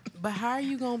time. But how are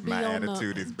you gonna be My on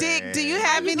attitude the? is Dick, bad. do you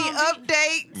have any gonna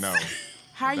updates? No.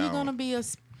 How are you don't. gonna be a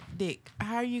Dick?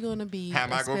 How are you gonna be How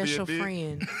am a I gonna be a special dick?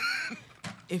 friend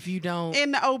if you don't?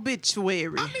 In the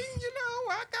obituary. I mean, you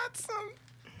know, I got some.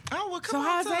 Oh, well, come So on,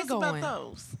 how's tell that us going? about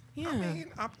those. Yeah. I mean,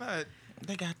 I'm not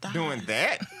They got the doing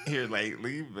that here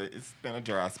lately, but it's been a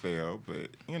dry spell. But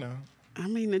you know, I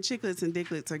mean, the chicklets and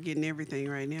dicklets are getting everything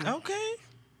right now. Okay,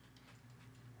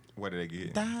 what did I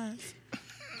get? dies.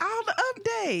 All the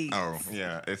updates. Oh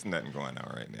yeah, it's nothing going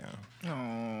on right now.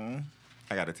 Oh,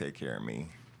 I got to take care of me,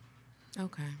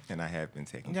 Okay. and I have been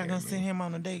taking y'all care gonna of me. send him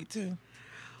on a date too?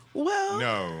 Well,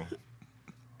 No,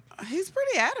 he's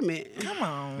pretty adamant. Come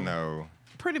on. no,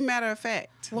 Pretty matter of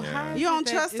fact. Well, Yeah. how is You it don't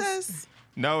that trust it's- us?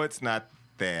 no. It's not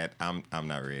that. I'm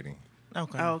not ready.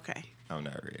 Okay. Oh, okay. I'm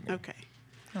not ready. Okay.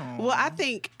 Aw. Well, I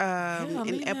think Hell, in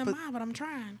leave me in episode. mind, but I'm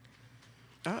trying.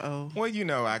 Uh-oh. Well, you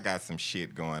know, I got some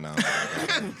shit going on.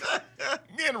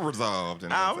 Getting resolved,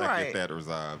 and All once I right. get that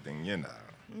resolved, then you know,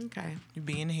 Okay. You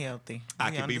being healthy. I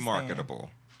We can be understand.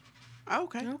 marketable.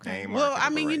 Okay. I Okay. ain't Well, I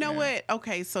marketable mean, you right know now. what?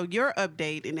 Okay, so your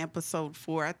update in episode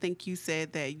 4, I think you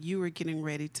said that you were getting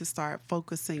ready to start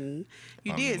focusing.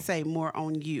 You On did me. say more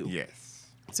on you. Yes,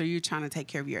 So you're trying to take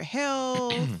care of your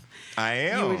health. I You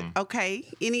am. were- okay.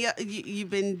 Any? You've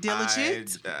been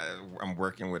diligent. I'm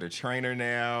working with a trainer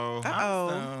now. Uh-oh.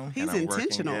 Awesome. He's and I'm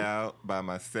intentional. working out by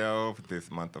myself this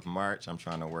month of March. I'm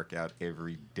trying to work out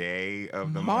every day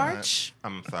of the March?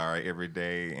 month. I'm sorry, every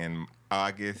day in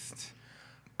August.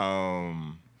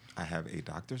 I have a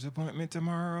doctor's appointment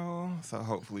tomorrow, so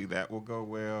hopefully that will go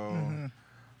well.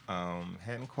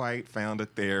 Hadn't quite found a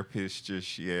therapist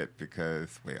just yet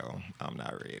because, well, I'm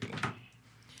not ready.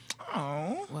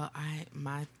 Oh. Well,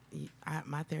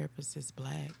 my therapist is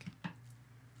black.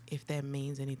 If that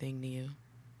means anything to you.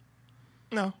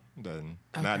 No, it doesn't.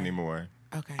 Not Okay. anymore.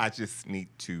 Okay. I just need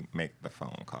to make the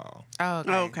phone call, Oh,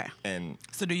 okay. Okay. and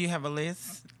So do you have a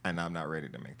list? I'm not ready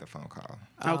to make the phone call.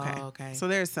 Okay. Oh, okay. So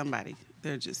there's somebody.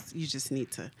 You just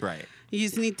need to. Right. You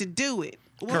just need to do it.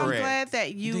 Well, Correct. I'm glad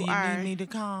that do you you are. need me to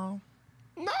call?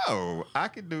 No, I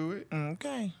could do it.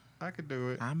 Okay. I could do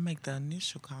it. I'll make the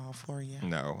initial call for you.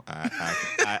 No,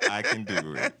 I can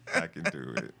do it. I can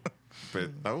do it.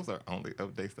 But those are only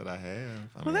updates that I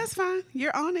have. Well, that's fine.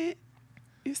 You're on it.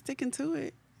 You're sticking to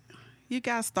it. You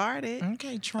got started.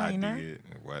 Okay, I trainer. did.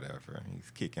 Whatever. He's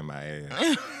kicking my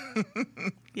ass.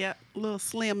 Yep. A little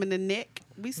slim in the neck.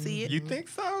 We see it. You think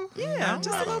so? Yeah, No, just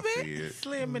I a little don't bit. see it.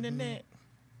 Slim in the neck.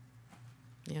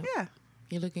 Yep. Yeah.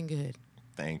 You're looking good.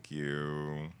 Thank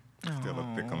you. Still a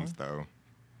Aw. thickums though.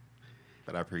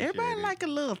 But I appreciate Everybody it. like a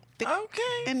little thick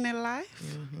Okay. in their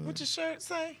life. What your shirt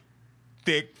say?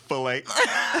 thick fillet.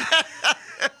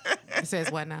 It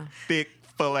says what now? Thick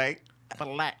fillet.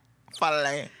 Filet.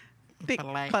 Filet. Thick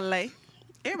Filet. filet.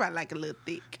 Everybody like a little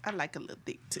thick. I like a little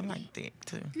thick too. I like that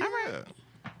too. Yeah.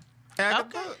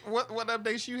 Agatha, what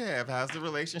updates you have? How's the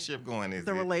relationship going?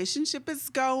 The relationship is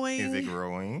going Is it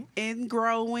growing? and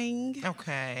growing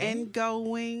Okay. and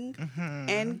going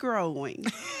and growing.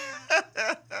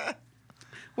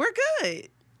 We're good.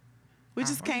 We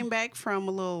just came back from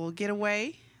a little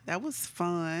getaway. That was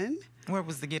fun. Where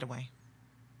was the getaway?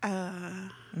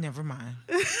 Never mind.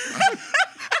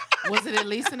 Was it at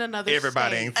least in another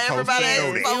Everybody state? ain't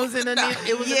supposed to know that.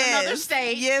 It was in another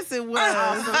state. Yes, it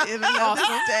was. In another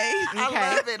state. Okay.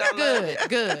 I love it. I love it.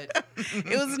 Good.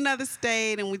 It was another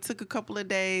state, and we took a couple of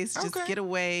days to just Okay. get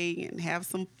away and have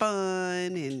some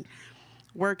fun. And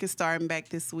work is starting back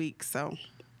this week, so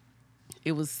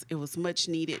it was much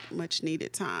needed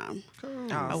time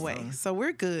away. Awesome. So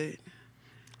we're good.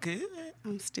 Good.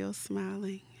 I'm still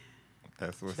smiling.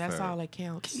 That's what's That's up. all that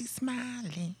counts. Keep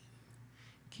smiling.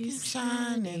 Keep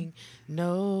shining.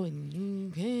 Knowing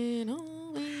you can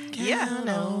always Yeah. count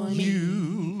on me.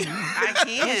 You. I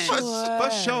can.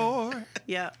 For sure.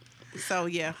 Yeah. So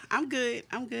yeah, I'm good.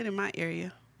 I'm good in my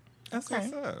area, That's Okay.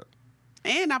 what's up.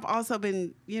 and I've also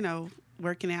been,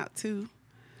 working out too.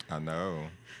 I know.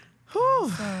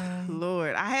 Whew.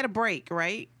 Lord, I had a break,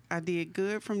 right? I did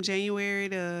good from January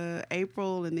to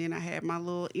April, and then I had my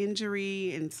little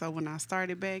injury, and so when I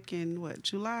started back in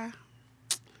July,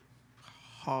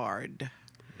 hard.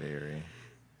 Very.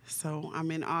 So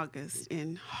I'm in August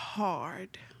and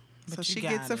hard. But so you she got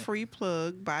gets a it. free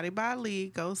plug, Body by Lee.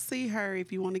 Go see her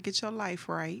if you want to get your life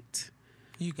right.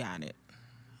 You got it.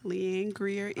 Leanne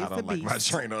Greer is I a don't like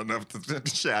beast. my trainer enough to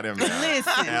shout him out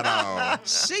Listen. at all.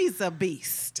 She's a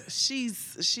beast.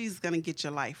 She's gonna get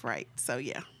your life right. So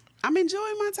yeah, I'm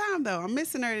enjoying my time though. I'm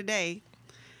missing her today,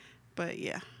 but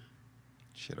yeah,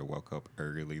 Should have woke up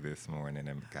early this morning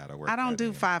and got to work. I don't that do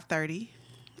in. 5:30.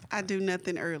 I do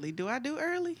nothing early. Do I do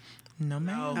early? No,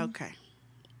 ma'am. Okay.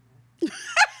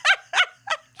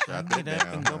 Shut Get that up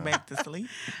down, and go huh? back to sleep.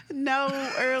 No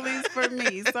earlys for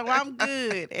me. So I'm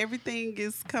good. Everything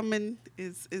is coming.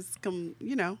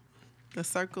 The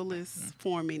circle is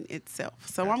forming itself.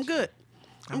 So I'm good.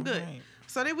 I'm good. Alright.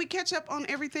 So did we catch up on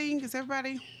everything? Is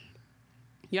everybody?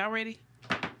 Y'all ready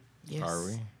Yes. Are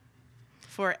we?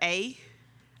 for A?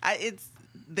 It's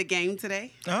the game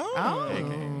today. Oh.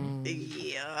 Oh.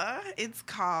 Yeah, it's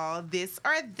called This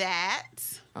or That.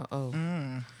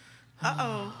 Uh-oh.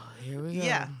 Uh-oh. Here we go.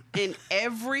 Yeah, and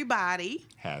everybody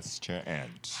Has to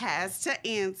end. has to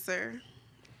answer,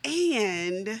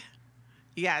 and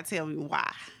you gotta tell me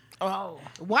why. Oh.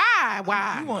 Why?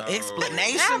 You want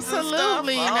explanations?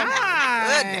 Absolutely and stuff? Oh, not.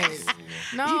 my goodness.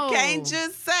 No. You can't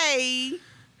just say,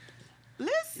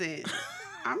 listen,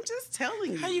 I'm just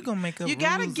telling you. How you gonna make up? You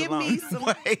gotta rules give along me the some.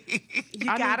 way? You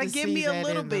I need gotta to give see me a that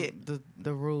little in bit.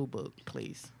 The rule book,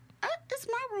 please. It's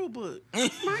my rule book.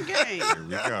 It's my game. Here we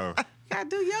go. Gotta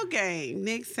do your game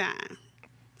next time.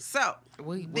 So,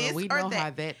 We this or know that. how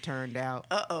that turned out.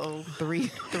 Uh-oh.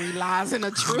 Three lies and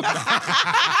a truth.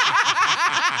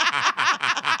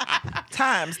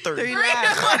 Times three. Three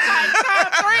lies.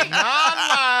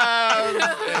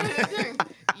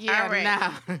 Yeah, All right.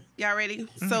 nah. Y'all ready?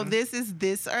 So this is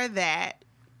This or That,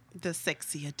 the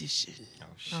sexy edition. Oh,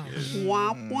 shit.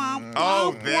 Womp, womp, womp,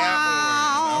 Oh,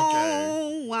 that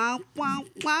womp, womp,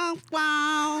 womp,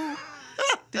 womp.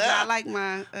 Did y'all like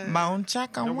my... Bone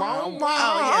chaka wow Wow,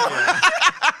 wow.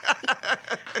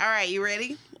 All right, you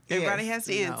ready? Everybody has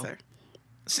to No. answer.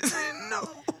 She said no.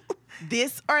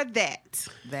 This or that,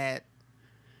 That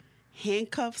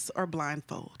handcuffs or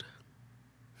blindfold?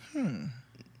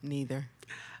 neither.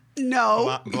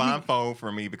 No. Blindfold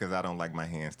for me because I don't like my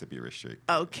hands to be restricted.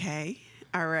 Okay.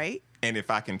 All right. And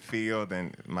if I can feel,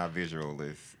 then my visual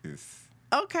is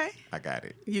Okay. I got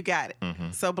it. You got it.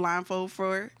 Mhm. So blindfold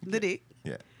for the dick.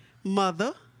 Yeah.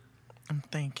 Mother. I'm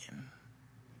thinking.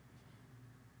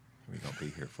 We're going to be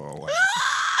here for a while.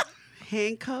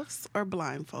 Handcuffs or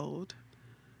blindfold?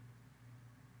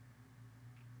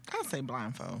 I'll say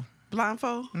blindfold.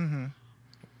 Blindfold? Mm-hmm.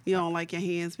 You don't like your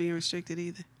hands being restricted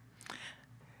either?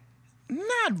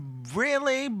 Not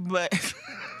really, but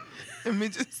let me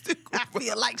just stick with I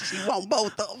feel like she want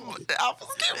both of them. I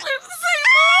was getting ready to say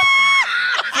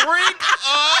Freak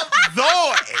of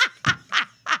Zoid!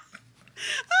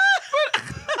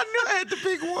 I knew I had to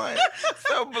pick one.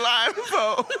 So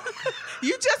blindfold.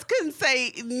 You just couldn't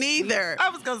say neither. I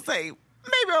was gonna say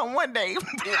maybe on one day.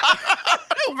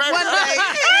 One day,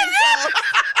 handcuffs.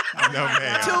 No,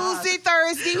 man. Tuesday,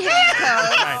 Thursday,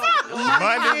 handcuffs.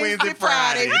 Monday, Wednesday,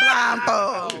 Friday.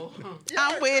 blindfold.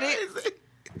 I'm with it.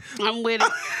 I'm with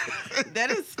it.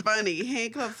 That is funny.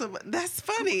 Handcuffs. That's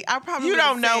funny. I probably You would've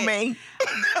don't know said- me.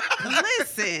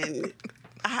 Listen,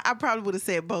 I probably would have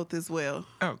said both as well.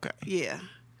 Okay. Yeah.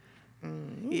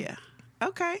 Yeah.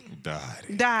 Okay.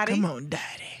 Daddy. Dottie. Come on,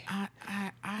 daddy.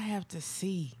 I have to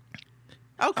see.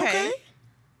 Okay. Okay.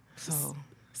 So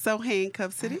So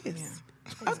handcuffs it is. yeah.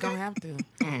 It's gonna have to.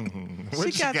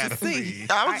 What She you got to gotta see.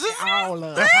 I was just All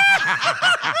of it.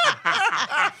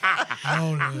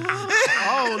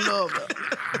 Oh, love it.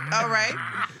 All right.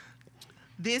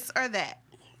 This or that.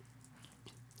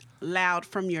 Loud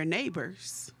from your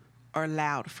neighbors or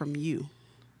loud from you?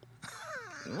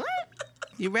 What?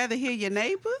 You rather hear your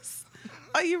neighbors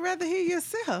or you rather hear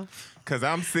yourself? Cause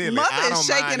I'm silly. Mother I is don't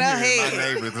shaking mind her hearing head. my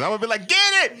neighbors. 'Cause I'm gonna be like, get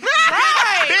it,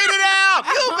 Right. beat it out,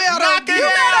 You better knock get it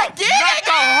it. out, knock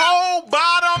the whole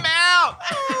bottom out.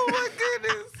 oh my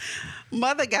goodness.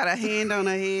 Mother got a hand on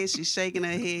her head. She's shaking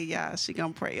her head, y'all. She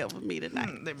gonna pray over me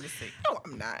tonight. Let me see. No,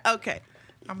 I'm not. Okay.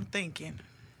 I'm thinking.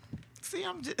 See,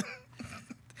 I'm just.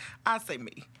 I say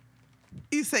me.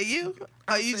 You say you?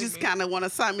 Or you say just me. kind of want to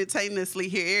simultaneously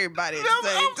hear everybody at No, the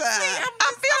same I'm- time? see, I'm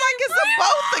I feel like it's a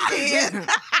both again.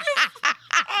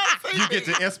 You get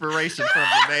your inspiration from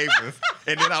the neighbors,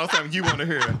 and then all of a sudden you want to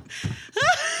hear.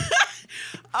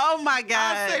 Oh my I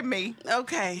God. say me.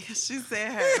 Okay, she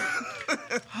said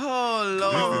her. Oh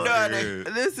Lord,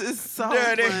 This this is so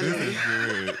Dirty. is funny. good. This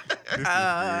is good.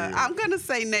 I'm gonna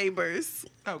say neighbors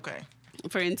Okay.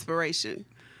 for inspiration.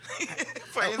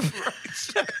 For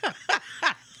inspiration.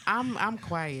 I'm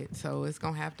quiet, so it's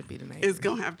gonna have to be the neighbors. It's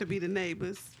gonna have to be the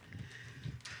neighbors.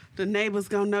 The neighbors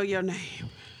gonna know your name.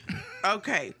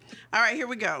 Okay. All right, here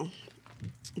we go.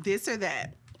 This or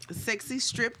that. Sexy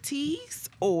strip tease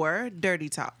or dirty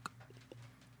talk?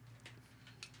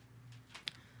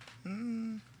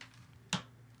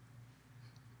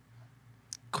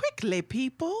 Quickly,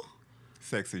 people.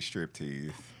 Sexy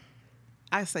striptease.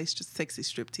 I say sexy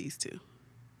strip tease too.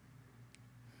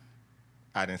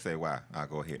 I didn't say why. I'll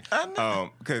go ahead. I know.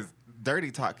 Because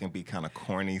dirty talk can be kind of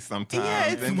corny sometimes. Yeah,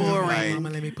 it's and just boring. like, Mama,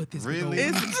 let me put this. Really?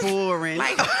 It's boring.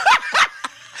 like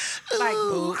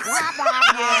boo.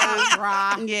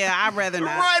 Yeah, I'd rather not.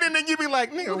 right, and then you be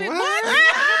like, nigga, what?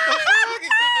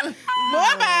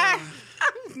 Bye-bye.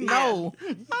 No.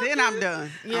 Then I'm done.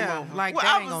 Yeah, I'm over. like Well,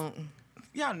 that I ain't was- gonna.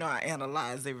 Y'all know I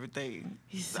analyze everything.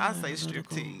 I say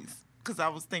striptease. Because I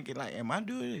was thinking, like, am I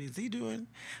doing it? Is he doing it?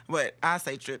 But I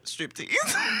say striptease.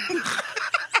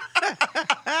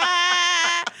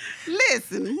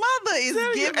 Listen, mother is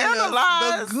giving us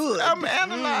Analyze. the good. I'm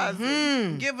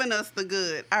analyzing. Giving us the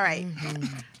good. All right.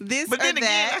 This But or then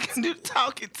again, I that. can do the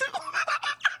talking too.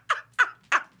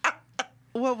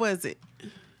 What was it?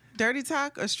 Dirty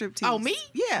talk or strip tease? Oh, me?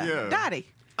 Yeah. Yeah. Dottie.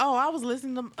 Oh, I was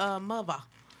listening to mother.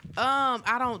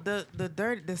 I don't the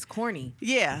dirt that's corny.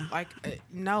 Yeah. Like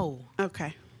no.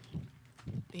 Okay.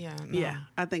 Yeah. No. Yeah.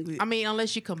 I think we. I mean,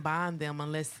 unless you combine them,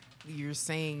 unless you're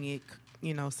saying it,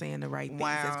 saying the right things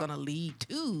that's Wow. gonna lead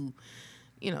to,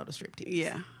 the striptease.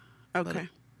 yeah. Okay.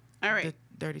 All right. The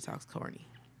dirty talk's corny.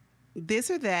 This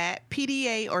or that.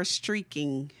 PDA or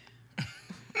streaking?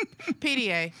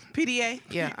 PDA. PDA?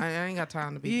 Yeah, I ain't got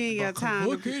time to be. You ain't got time to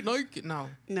Look it naked. No.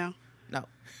 No.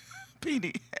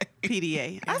 PD.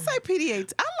 PDA. I say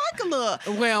PDA. I like a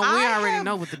little. Well, we I already have-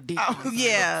 know what the dick. is.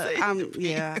 Yeah, Say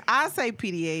yeah. I say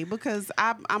PDA because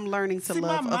I'm learning to See, my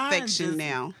love mind affection just-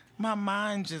 now. My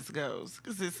mind just goes.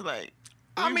 Because it's like,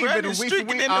 I we mean, but running, we streaking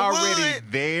in the already woods.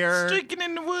 there. Streaking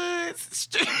in the woods.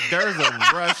 There's a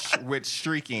rush with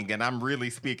streaking, and I'm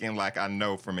really speaking like I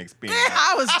know from experience.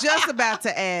 I was just about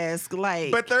to ask,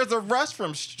 like, But there's a rush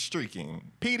from streaking.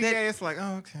 PDA, it's like,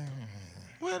 oh, okay.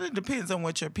 Well, it depends on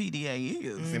what your PDA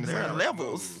is. Mm. There are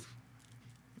levels.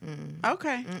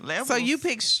 okay. Levels. So you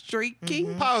pick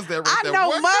streaking. Pause there right I there. know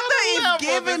What Mother kind is of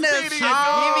level giving us. PDA?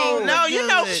 Oh, No, you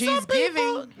know, good. She's some people,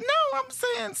 giving. No, I'm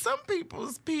saying some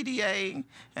people's PDA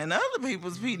and other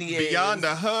people's PDA. Beyond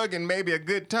a hug and maybe a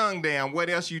good tongue down, what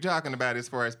else you talking about as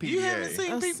far as PDA? You haven't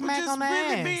seen A people smack just on the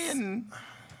really ass. being,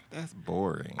 That's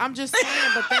boring. I'm just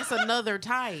saying, but that's another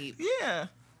type. yeah.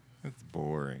 That's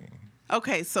boring.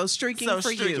 Okay, so streaking So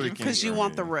for you streaking because for you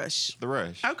want me. the rush. The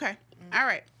rush. Okay. All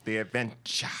right. The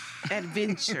adventure.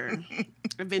 Adventure.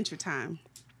 Adventure time.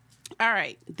 All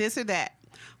right. This or that.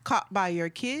 Caught by your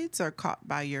kids or caught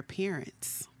by your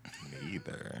parents?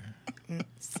 Neither.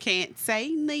 Can't say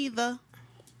neither.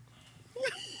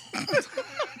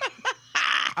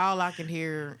 All I can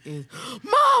hear is,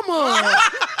 "Mama."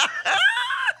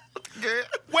 Girl.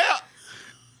 Well,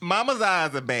 mama's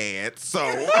eyes are bad, so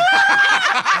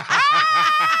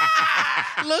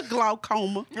Little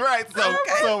glaucoma. right.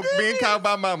 So being caught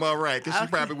by mama, all right, because she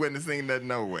probably wouldn't have seen that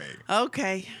no way.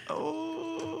 Okay.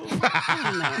 Oh.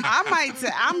 I might say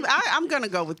I'm gonna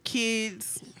go with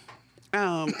kids.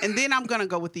 And then I'm gonna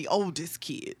go with the oldest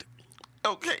kid.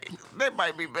 Okay. That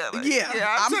might be better. Yeah.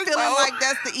 I'm took feeling my- like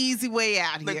that's the easy way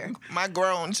out here. my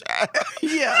grown child.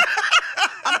 Yeah.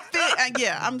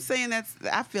 I'm saying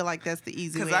I feel like that's the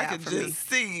easy way Because I out could for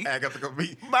just me. see I got to go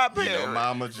be my you know, parents.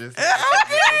 mama just.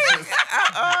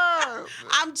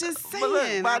 I'm just saying. But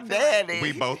look, my daddy.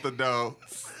 We both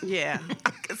adults. Yeah. I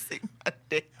can see my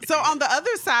daddy. So on the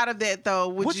other side of that, though,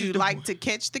 would What you you like doing? to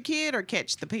catch the kid or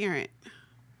catch the parent?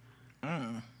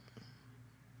 I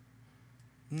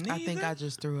think Neither. I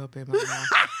just threw up in my mouth.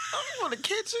 I don't want to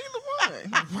catch either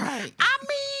one. Right. I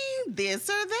mean, this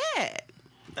or that.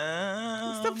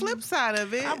 It's the flip side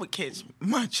of it. I would catch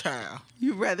my child.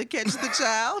 You rather catch the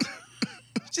child?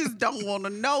 Just don't want to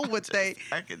know what they.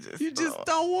 I could just. You just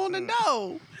don't want to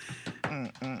know.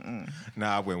 No,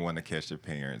 I wouldn't want to catch your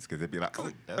parents because they'd be like,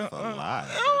 oh, that's a lie.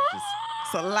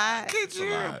 It's a lie. Catch you.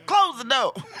 lot. Close the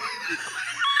door.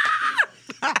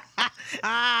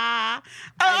 Yeah,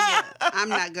 I'm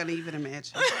not gonna even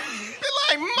imagine.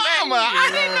 Like, mama, I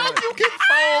didn't know you could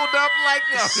fold up like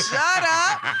that. Shut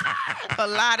up.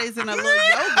 Pilates and a little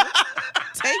yoga.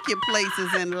 Take your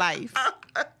places in life.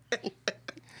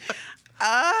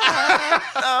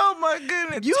 Oh my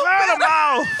goodness. You Turn them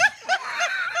off.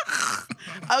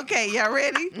 Okay, y'all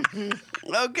ready?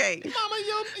 Okay. Mama,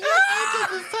 your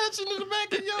ankles is touching in the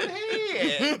back of your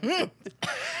head.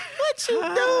 What you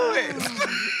doing?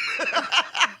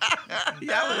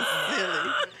 Y'all was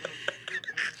silly.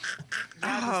 I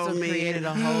Oh, just man. created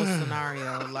a whole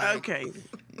scenario. Like, Okay.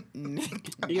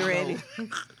 You ready?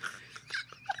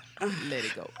 let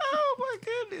it go. Oh my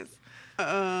goodness.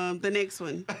 The next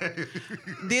one.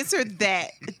 This or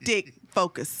that, dick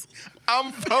focus.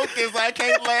 I'm focused. I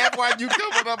can't laugh while you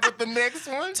coming up with the next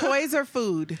one. Toys or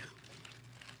food?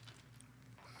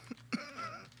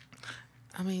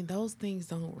 I mean, those things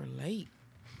don't relate.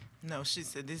 No, she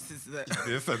said this is the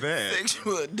This or that.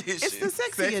 sexual edition. It's the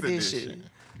sexy Sex edition. edition.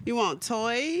 You want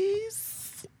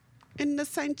toys in the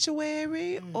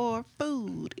sanctuary or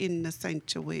food in the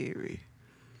sanctuary?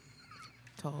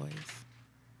 Toys.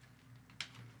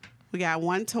 We got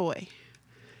one toy.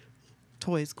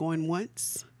 Toys going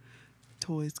once.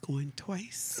 Toys going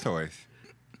twice. Toys.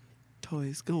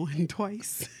 Toys going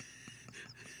twice.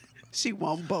 She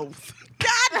want both.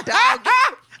 God dog.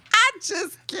 I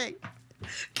just can't.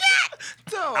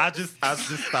 I just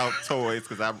thought toys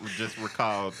because I just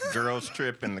recalled girls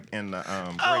trip in the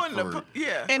Oh, and grapefruit.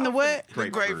 yeah. And the what? The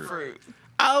Grapefruit. grapefruit.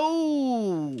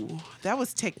 Oh, that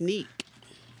was technique.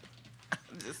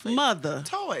 Just like Mother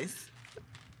toys.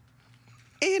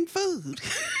 and food.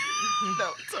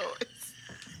 No, toys.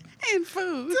 And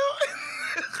food.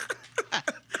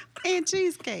 And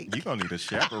cheesecake. You gonna need a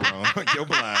chaperone on your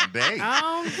blind date.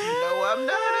 Oh, No, I'm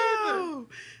not either.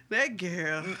 that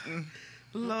girl.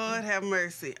 Lord have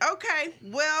mercy. Okay,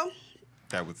 well,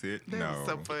 That was it? That No. was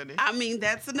so funny. I mean,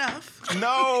 that's enough.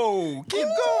 No. Keep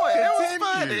going. That was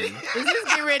Continue. funny. Is this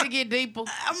getting ready to get deeper?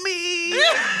 I mean,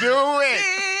 Do it.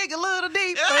 dig a little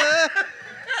deeper.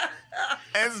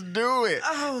 Let's do it.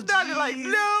 Oh, Donnie like, geez.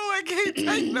 no, I can't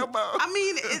take no more. I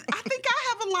mean, I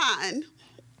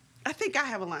think I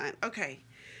have a line. Okay.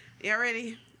 Y'all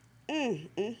ready?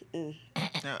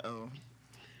 Uh-oh.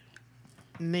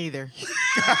 Neither.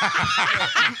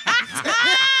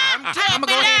 I'm gonna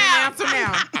go ahead and answer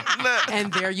now. Look.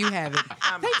 And there you have it.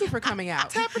 Thank you for coming out.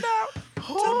 Tap it out.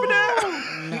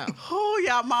 No. Oh,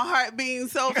 y'all, my heart beating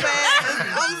so fast.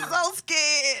 I'm so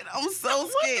scared. I'm so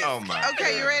scared. Oh, my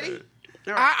Okay, you God. ready?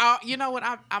 All right. You know what?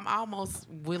 I'm almost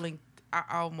willing.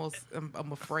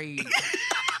 I'm afraid.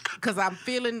 Because I'm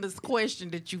feeling this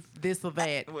question that this or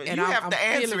that. Well, and you I'm, have I'm to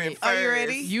answer feeling it first. Are you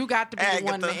ready? You got to be the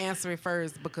one to Agatha. answer it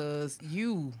first because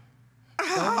you. Go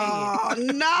Oh, ahead.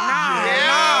 no.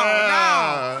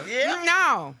 Yeah.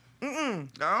 No. Mm-mm.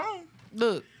 No.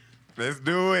 Look. Let's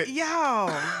do it. Y'all.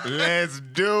 Let's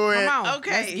do it. Come on.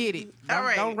 Okay. Let's get it. All Don't,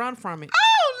 right. don't run from it.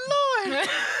 Oh, Lord.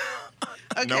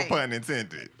 Okay. No pun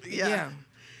intended. Yeah.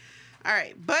 All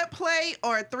right. Butt play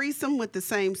or a threesome with the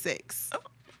same sex?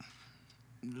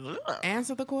 Look.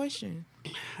 Answer the question.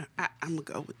 I'm going to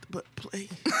go with the butt play.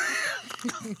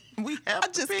 We have I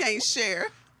just to pick can't share.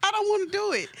 I don't want to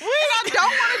do it. Wait. And I don't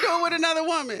want to do it with another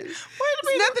woman. Wait a It's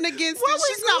minute. nothing against What it.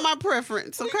 we She's not my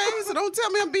preference, okay? So don't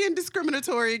tell me I'm being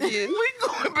discriminatory again. We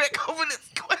going back over this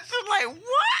question like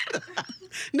what?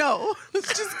 No, let's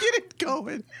just get it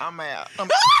going. I'm out. She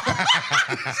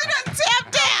done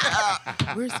tapped out.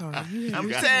 We're sorry. I'm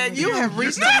saying You have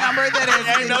reached a number that has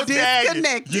Ain't been no tag.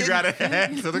 disconnected. You gotta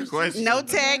answer the question. No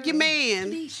tag your man.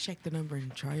 Please check the number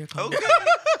and try your call. okay.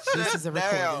 This is a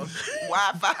Down. recording.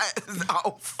 Wi-Fi is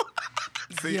off.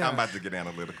 See, Yeah. I'm about to get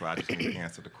analytical. I just need to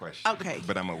answer the question. Okay.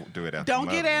 But I'm gonna do it after. Don't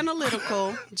get Mother.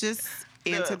 analytical. Just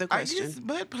answer the I guess question.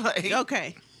 butt play.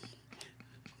 Okay.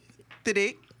 Did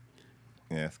it?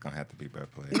 Yeah, it's gonna have to be butt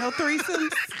play. No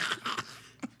threesomes?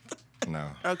 No.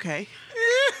 Okay.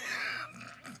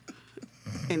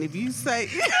 And if you say,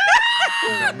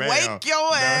 No, ma'am. wake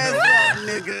your ass up,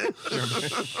 nigga.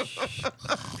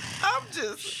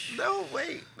 No,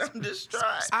 wait. I'm distraught.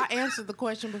 I answered the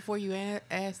question before you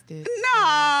asked it. No.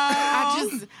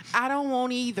 I don't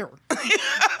want either.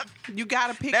 You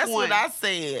gotta pick That's one. what I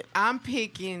said. I'm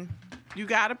picking. You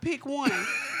gotta pick one.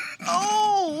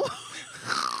 Oh.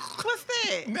 What's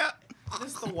that? No.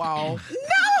 This the wall.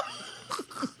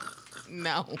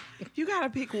 No. No. You gotta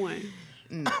pick one.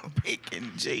 I'm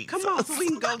picking Jesus. Come on, so we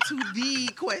can go to the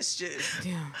question.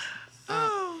 Damn.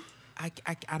 Oh. I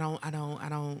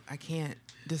can't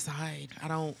decide.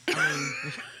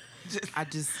 I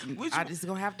just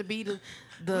gonna have to be the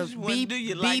Which one B, do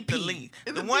you BP. like the least?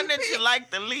 The one that you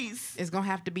like the least. It's gonna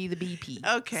have to be the BP.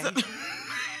 Okay.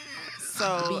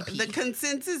 So BP. the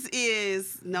consensus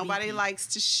is nobody BP. likes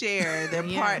to share their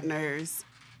Yeah. partners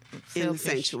in the Selfish.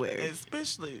 sanctuary.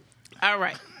 Especially, All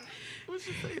right. what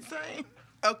you say, same?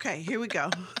 Okay, here we go.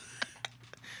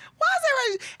 Why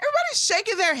is everybody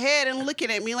shaking their head and looking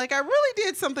at me like I really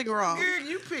did something wrong? Girl,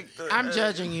 you picked the. I'm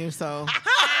judging you, so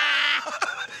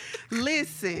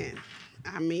Listen,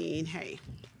 I mean, hey,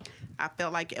 I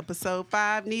felt like episode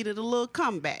 5 needed a little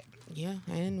comeback. yeah.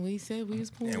 And we said we was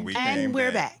pulling. And we And came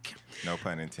we're back. No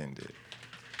pun intended.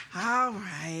 All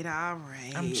right, all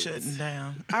right. I'm shutting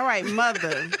down. All right,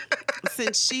 mother.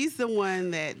 Since she's the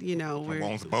one that, we're.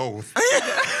 Wants both.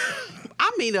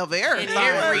 I mean, of everything.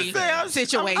 every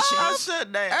situation. I'm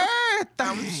shut down.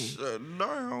 I'm Everything. shut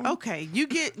down. Okay, you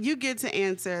get to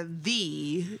answer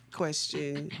the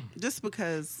question just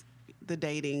because the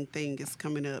dating thing is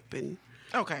coming up and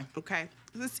Okay. okay,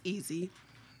 this is easy.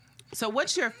 So,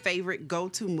 what's your favorite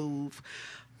go-to move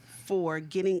for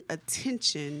getting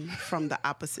attention from the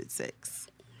opposite sex?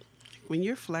 When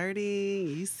you're flirting,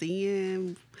 you see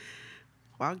him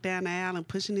walk down the aisle and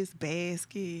pushing his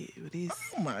basket with his.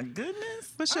 Oh my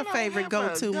goodness. What's your I don't favorite have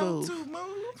go-to a move? go-to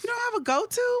move? You don't have a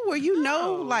go-to where you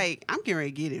know, No. like, I'm getting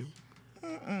ready to get him.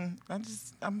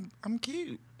 I'm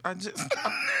cute.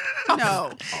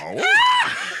 No. Oh.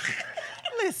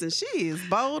 Listen, she is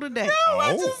bold today.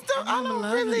 I Oh. just don't. I don't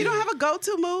loving really. You don't have a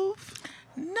go-to move?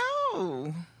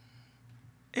 No.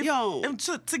 If, Yo.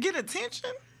 to get attention?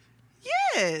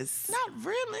 Yes. Not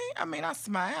really. I mean, I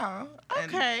smile.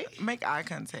 Okay. And make eye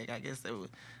contact. I guess it was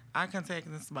eye contact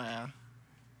and smile.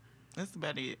 That's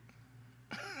about it.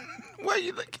 Why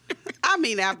you looking? I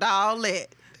mean, after all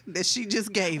that she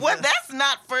just gave Well, us. that's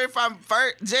not for if I'm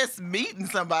first just meeting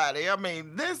somebody. I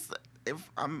mean, this if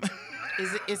I'm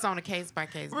It's on a case by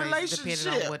case basis, depending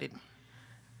Relationship. on what it.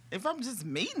 if I'm just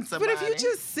meeting But somebody. if you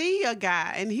just see a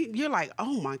guy and you're like,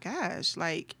 oh my gosh,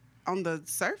 like on the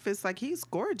surface, like he's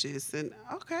gorgeous, and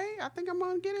okay, I think I'm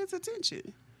gonna get his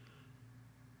attention.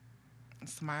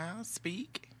 smile,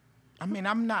 speak. I mean,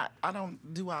 I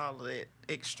don't do all of that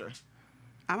extra.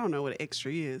 I don't know what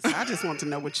extra is. I just want to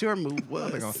know what your move They're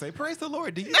was. gonna say, "Praise the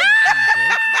Lord." Do you?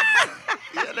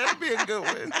 Yeah, that'd be a good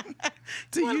one.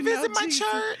 Do Want you to know visit my Jesus?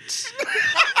 church?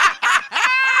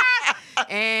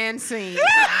 And scene.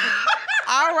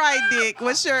 All right, Dick.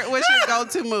 What's your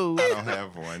go-to move? I don't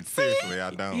have one. Seriously,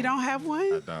 I don't. You don't have I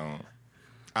one? don't.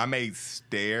 I may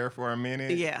stare for a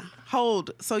minute. Yeah.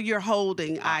 Hold. So you're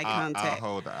holding eye contact. I'll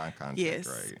hold the eye contact. Yes.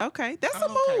 Right. Okay. That's a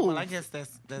Okay, move. well, I guess that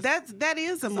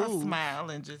is a I move smile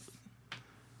and just.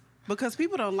 because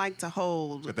people don't like to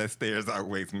hold But that stare is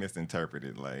always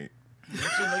misinterpreted. Like, What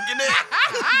you looking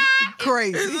at?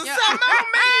 crazy. Something on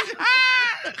me.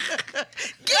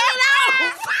 Get it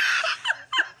off.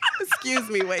 Excuse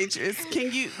me, waitress.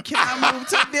 Can I move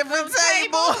to a different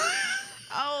table?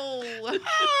 Oh,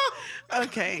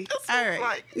 Okay. All right.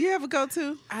 like- You have a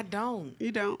go-to? I don't.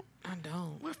 You don't. I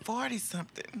don't. We're 40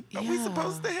 something. Are we Yeah.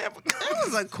 supposed to have a That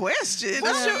was a question.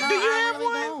 What's your- No, do you I have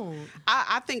really one? don't.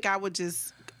 I think I would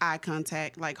just eye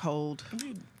contact, like hold.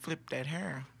 You flip that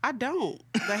hair. I don't.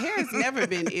 The hair has never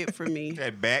been it for me.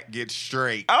 that back gets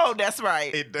straight. Oh, that's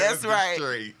right. It does That's get right.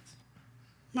 straight.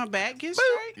 My back gets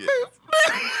straight. Yeah.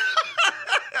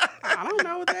 I don't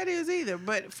know what that is either.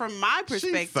 But from my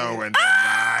perspective, She's so in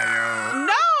denial.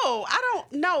 no, I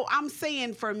don't. No, I'm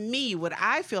saying for me, what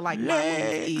I feel like my move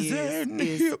Legs and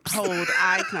is hips. hold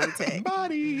eye contact.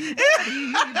 Body.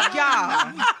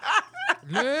 Y'all.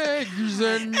 Legs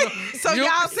and So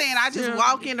y'all saying I just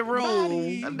walk in the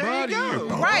room. There you go.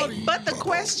 Right, but the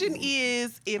question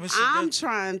is, if What's your I'm go-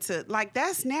 trying to, like,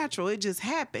 that's natural. It just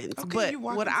happens. Okay, But you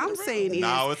walk what into I'm the room. saying is,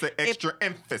 No, it's an extra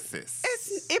emphasis.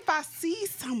 if I see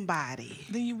somebody,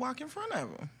 Then you walk in front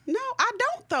of them. no, I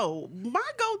don't though. My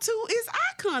go-to is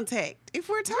eye contact. If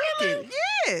we're talking, Really?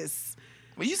 yes.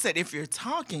 Well, you said if you're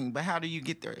talking, but how do you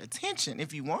get their attention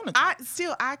if you want to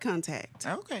Still eye contact.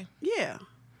 Okay. Yeah.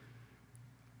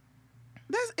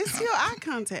 It's still eye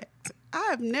contact. I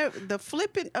have never, the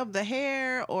flipping of the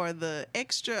hair or the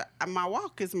extra, my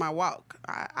walk is my walk.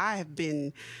 I have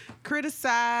been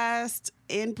criticized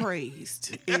and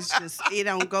praised. It's just, it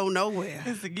don't go nowhere.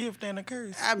 It's a gift and a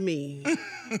curse. I mean,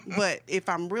 but if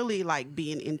I'm really like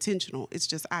being intentional, it's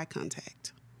just eye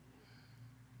contact.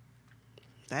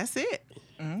 That's it.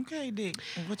 Okay, Dick.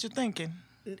 What you thinking?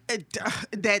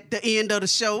 That the end of the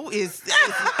show is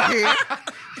here.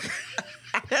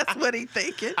 That's what he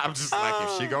thinking. I'm just like,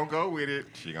 if she gonna go with it,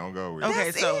 she gonna go with it. Okay,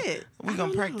 That's so it. we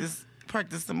gonna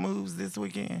practice the moves this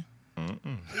weekend.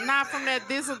 Not from that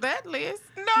this or that list.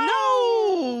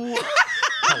 No.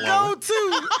 Go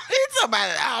to. It's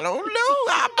about. I don't know.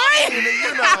 I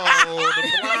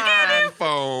The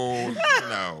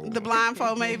blindfold. The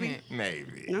blindfold, maybe.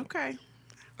 Maybe. Okay.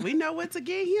 We know what to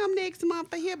get him next month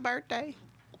for his birthday.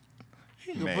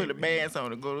 He gonna put the Maybe. bands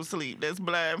on and go to sleep. That's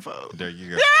blindfold. There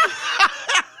you go.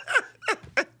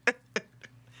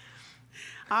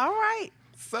 All right.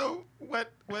 So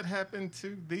what happened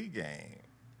to the game?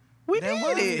 We That did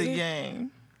was it. the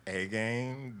game. A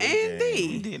game. The And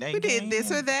game. D. did We A did game.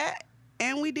 this or that,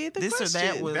 and we did the This question. or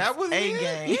that was, That was a it?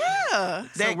 game. Yeah.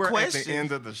 So That we're at the question.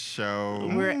 end of the show.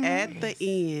 We're at the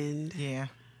end. Yeah.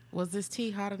 Was this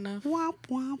tea hot enough? Womp,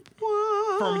 womp,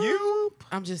 womp. From you?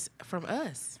 I'm just from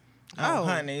us. Oh, Oh.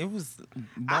 honey, it was. I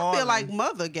feel balling. like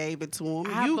Mother gave it to him.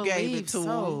 I You believe gave it to him.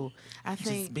 so. I Just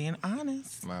think being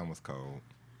honest. Mine was cold,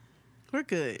 We're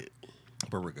good.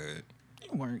 but we're good.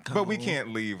 You weren't cold. But we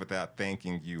can't leave without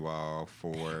thanking you all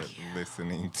for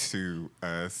listening to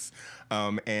us.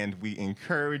 And we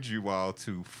encourage you all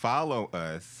to follow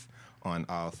us on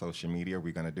all social media.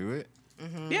 We're going to do it.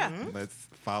 Yeah. Let's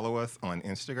follow us on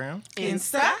Instagram,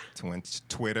 Insta.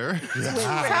 Twitter.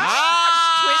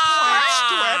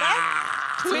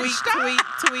 Tweet.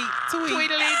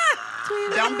 Tweedly.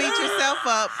 Don't beat yourself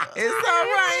up. It's all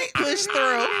right. Push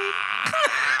through.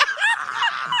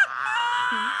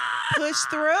 Push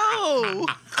through.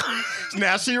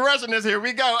 Now she rushing us. Here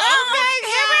we go.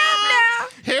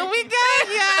 Here we go,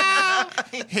 y'all.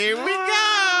 Here we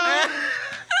go.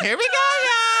 Here we go,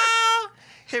 y'all.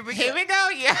 Here we Here go. we go,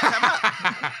 y'all.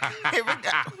 Here we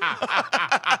go.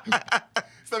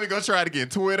 So we're going to try it again.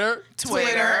 Twitter.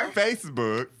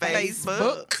 Facebook.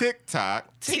 Facebook.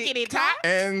 TikTok. Tickety tock.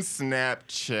 And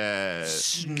Snapchat.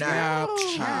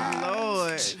 Snapchat.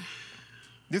 Lord.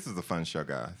 This is a fun show,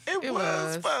 guys. It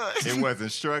was fun. It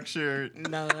wasn't structured.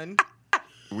 None.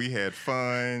 We had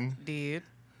fun. Did.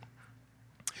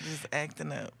 Just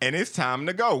acting up. And it's time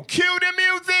to go. Cue the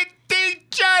music.